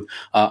good mood,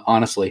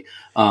 honestly.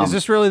 Is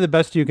this really the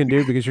best you can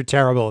do? Because you're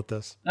terrible at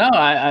this. No,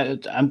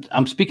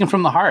 I'm speaking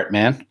from the heart,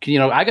 man. You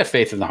know, I got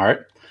faith in the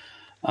heart.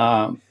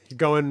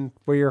 Going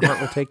where your heart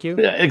will take you?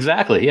 Yeah,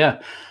 exactly,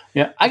 yeah.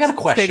 I got a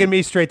question. It's taking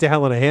me straight to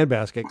hell in a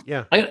handbasket,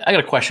 yeah. I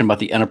got a question about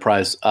the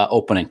Enterprise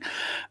opening.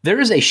 There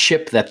is a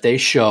ship that they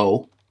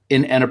show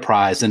in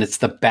Enterprise, and it's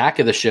the back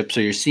of the ship, so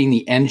you're seeing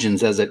the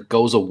engines as it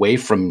goes away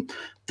from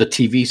the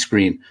TV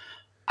screen.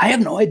 I have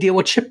no idea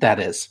what ship that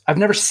is. I've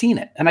never seen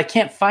it, and I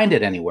can't find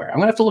it anywhere. I'm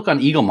going to have to look on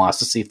Eagle Moss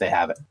to see if they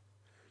have it.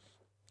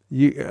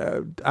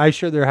 I'm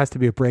sure there has to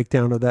be a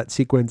breakdown of that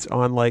sequence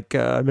on like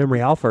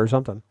Memory Alpha or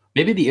something.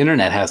 Maybe the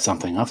internet has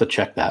something. I'll have to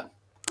check that.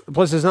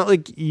 Plus, it's not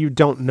like you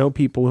don't know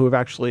people who have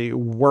actually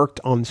worked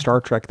on Star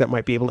Trek that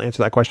might be able to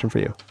answer that question for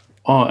you.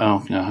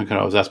 Oh, yeah. I could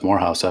always ask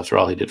Morehouse. After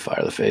all, he did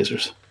fire the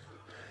phasers.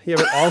 Yeah,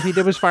 but all he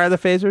did was fire the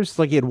phasers. It's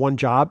like he had one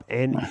job,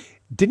 and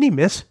didn't he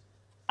miss?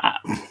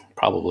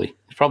 Probably.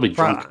 He's probably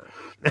drunk.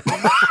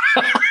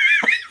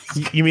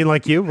 You mean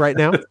like you right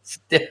now?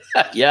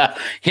 Yeah.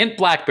 Hint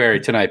blackberry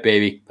tonight,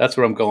 baby. That's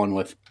what I'm going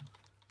with.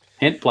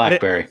 Hint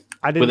blackberry.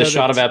 I didn't with know a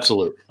shot that, of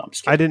Absolute. No, I'm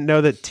just kidding. I didn't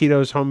know that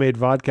Tito's homemade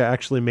vodka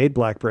actually made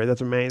blackberry. That's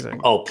amazing.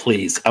 Oh,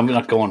 please. I'm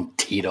not going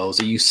Tito's.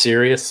 Are you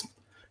serious?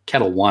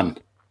 Kettle One.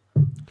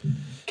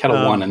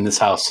 Kettle One in this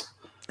house.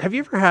 Have you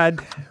ever had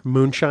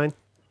moonshine?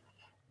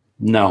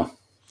 No.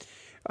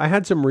 I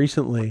had some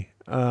recently,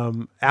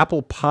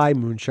 apple pie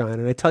moonshine,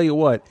 and I tell you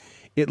what,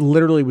 it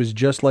literally was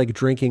just like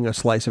drinking a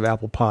slice of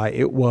apple pie.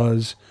 It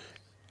was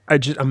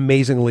just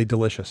amazingly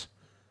delicious.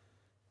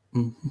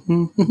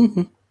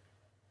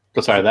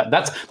 Sorry,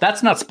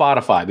 that's not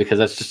Spotify because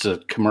that's just a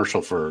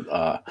commercial for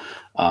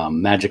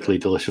Magically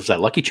Delicious. Was that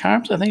Lucky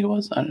Charms? I think it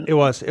was. I don't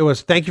know. It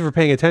was. Thank you for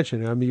paying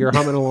attention. I mean, you're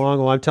humming along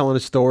while I'm telling a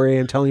story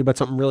and telling you about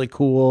something really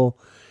cool.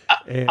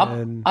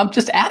 And I'm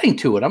just adding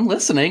to it. I'm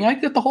listening. I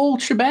get the whole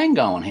shebang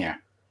going here.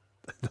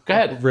 Go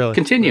ahead. Really?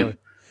 Continue.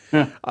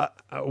 Really? Yeah.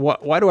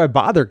 Why do I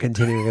bother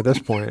continuing at this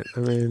point? I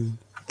mean,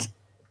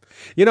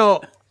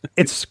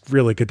 it's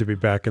really good to be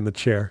back in the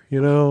chair.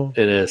 It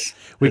is.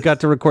 We got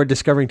to record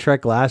Discovering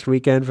Trek last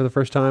weekend for the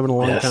first time in a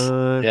long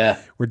time.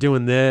 Yeah. We're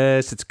doing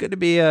this. It's good to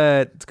be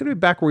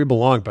back where we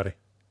belong, buddy.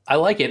 I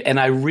like it, and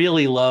I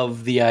really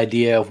love the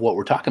idea of what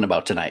we're talking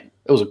about tonight.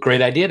 It was a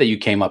great idea that you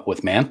came up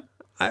with, man.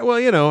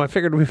 I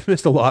figured we've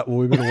missed a lot while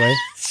we've been away.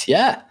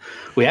 Yeah,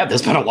 we have.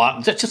 There's been a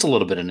lot. Just a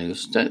little bit of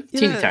news.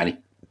 Teeny tiny.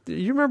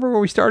 You remember when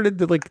we started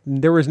that,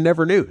 there was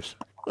never news?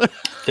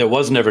 There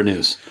was never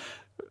news.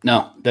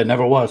 No, there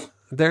never was.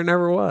 There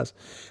never was.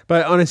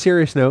 But on a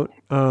serious note,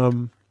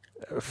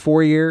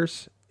 4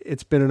 years,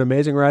 it's been an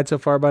amazing ride so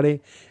far,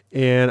 buddy.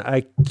 And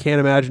I can't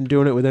imagine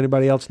doing it with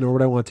anybody else, nor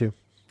would I want to.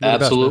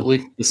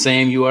 Absolutely. The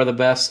same. You are the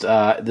best.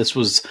 This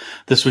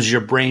was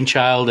your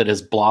brainchild. It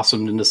has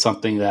blossomed into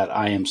something that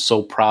I am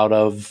so proud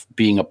of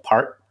being a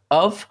part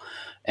of.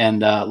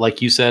 And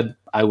like you said,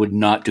 I would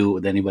not do it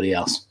with anybody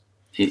else.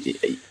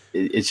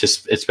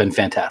 It's been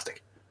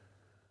fantastic.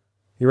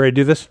 You ready to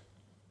do this?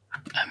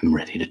 I'm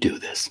ready to do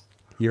this.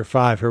 Year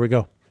 5. Here we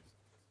go.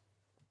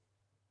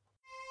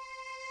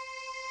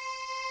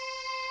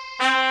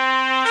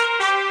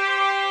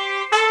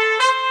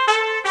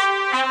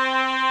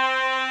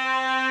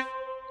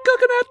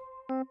 Coconut.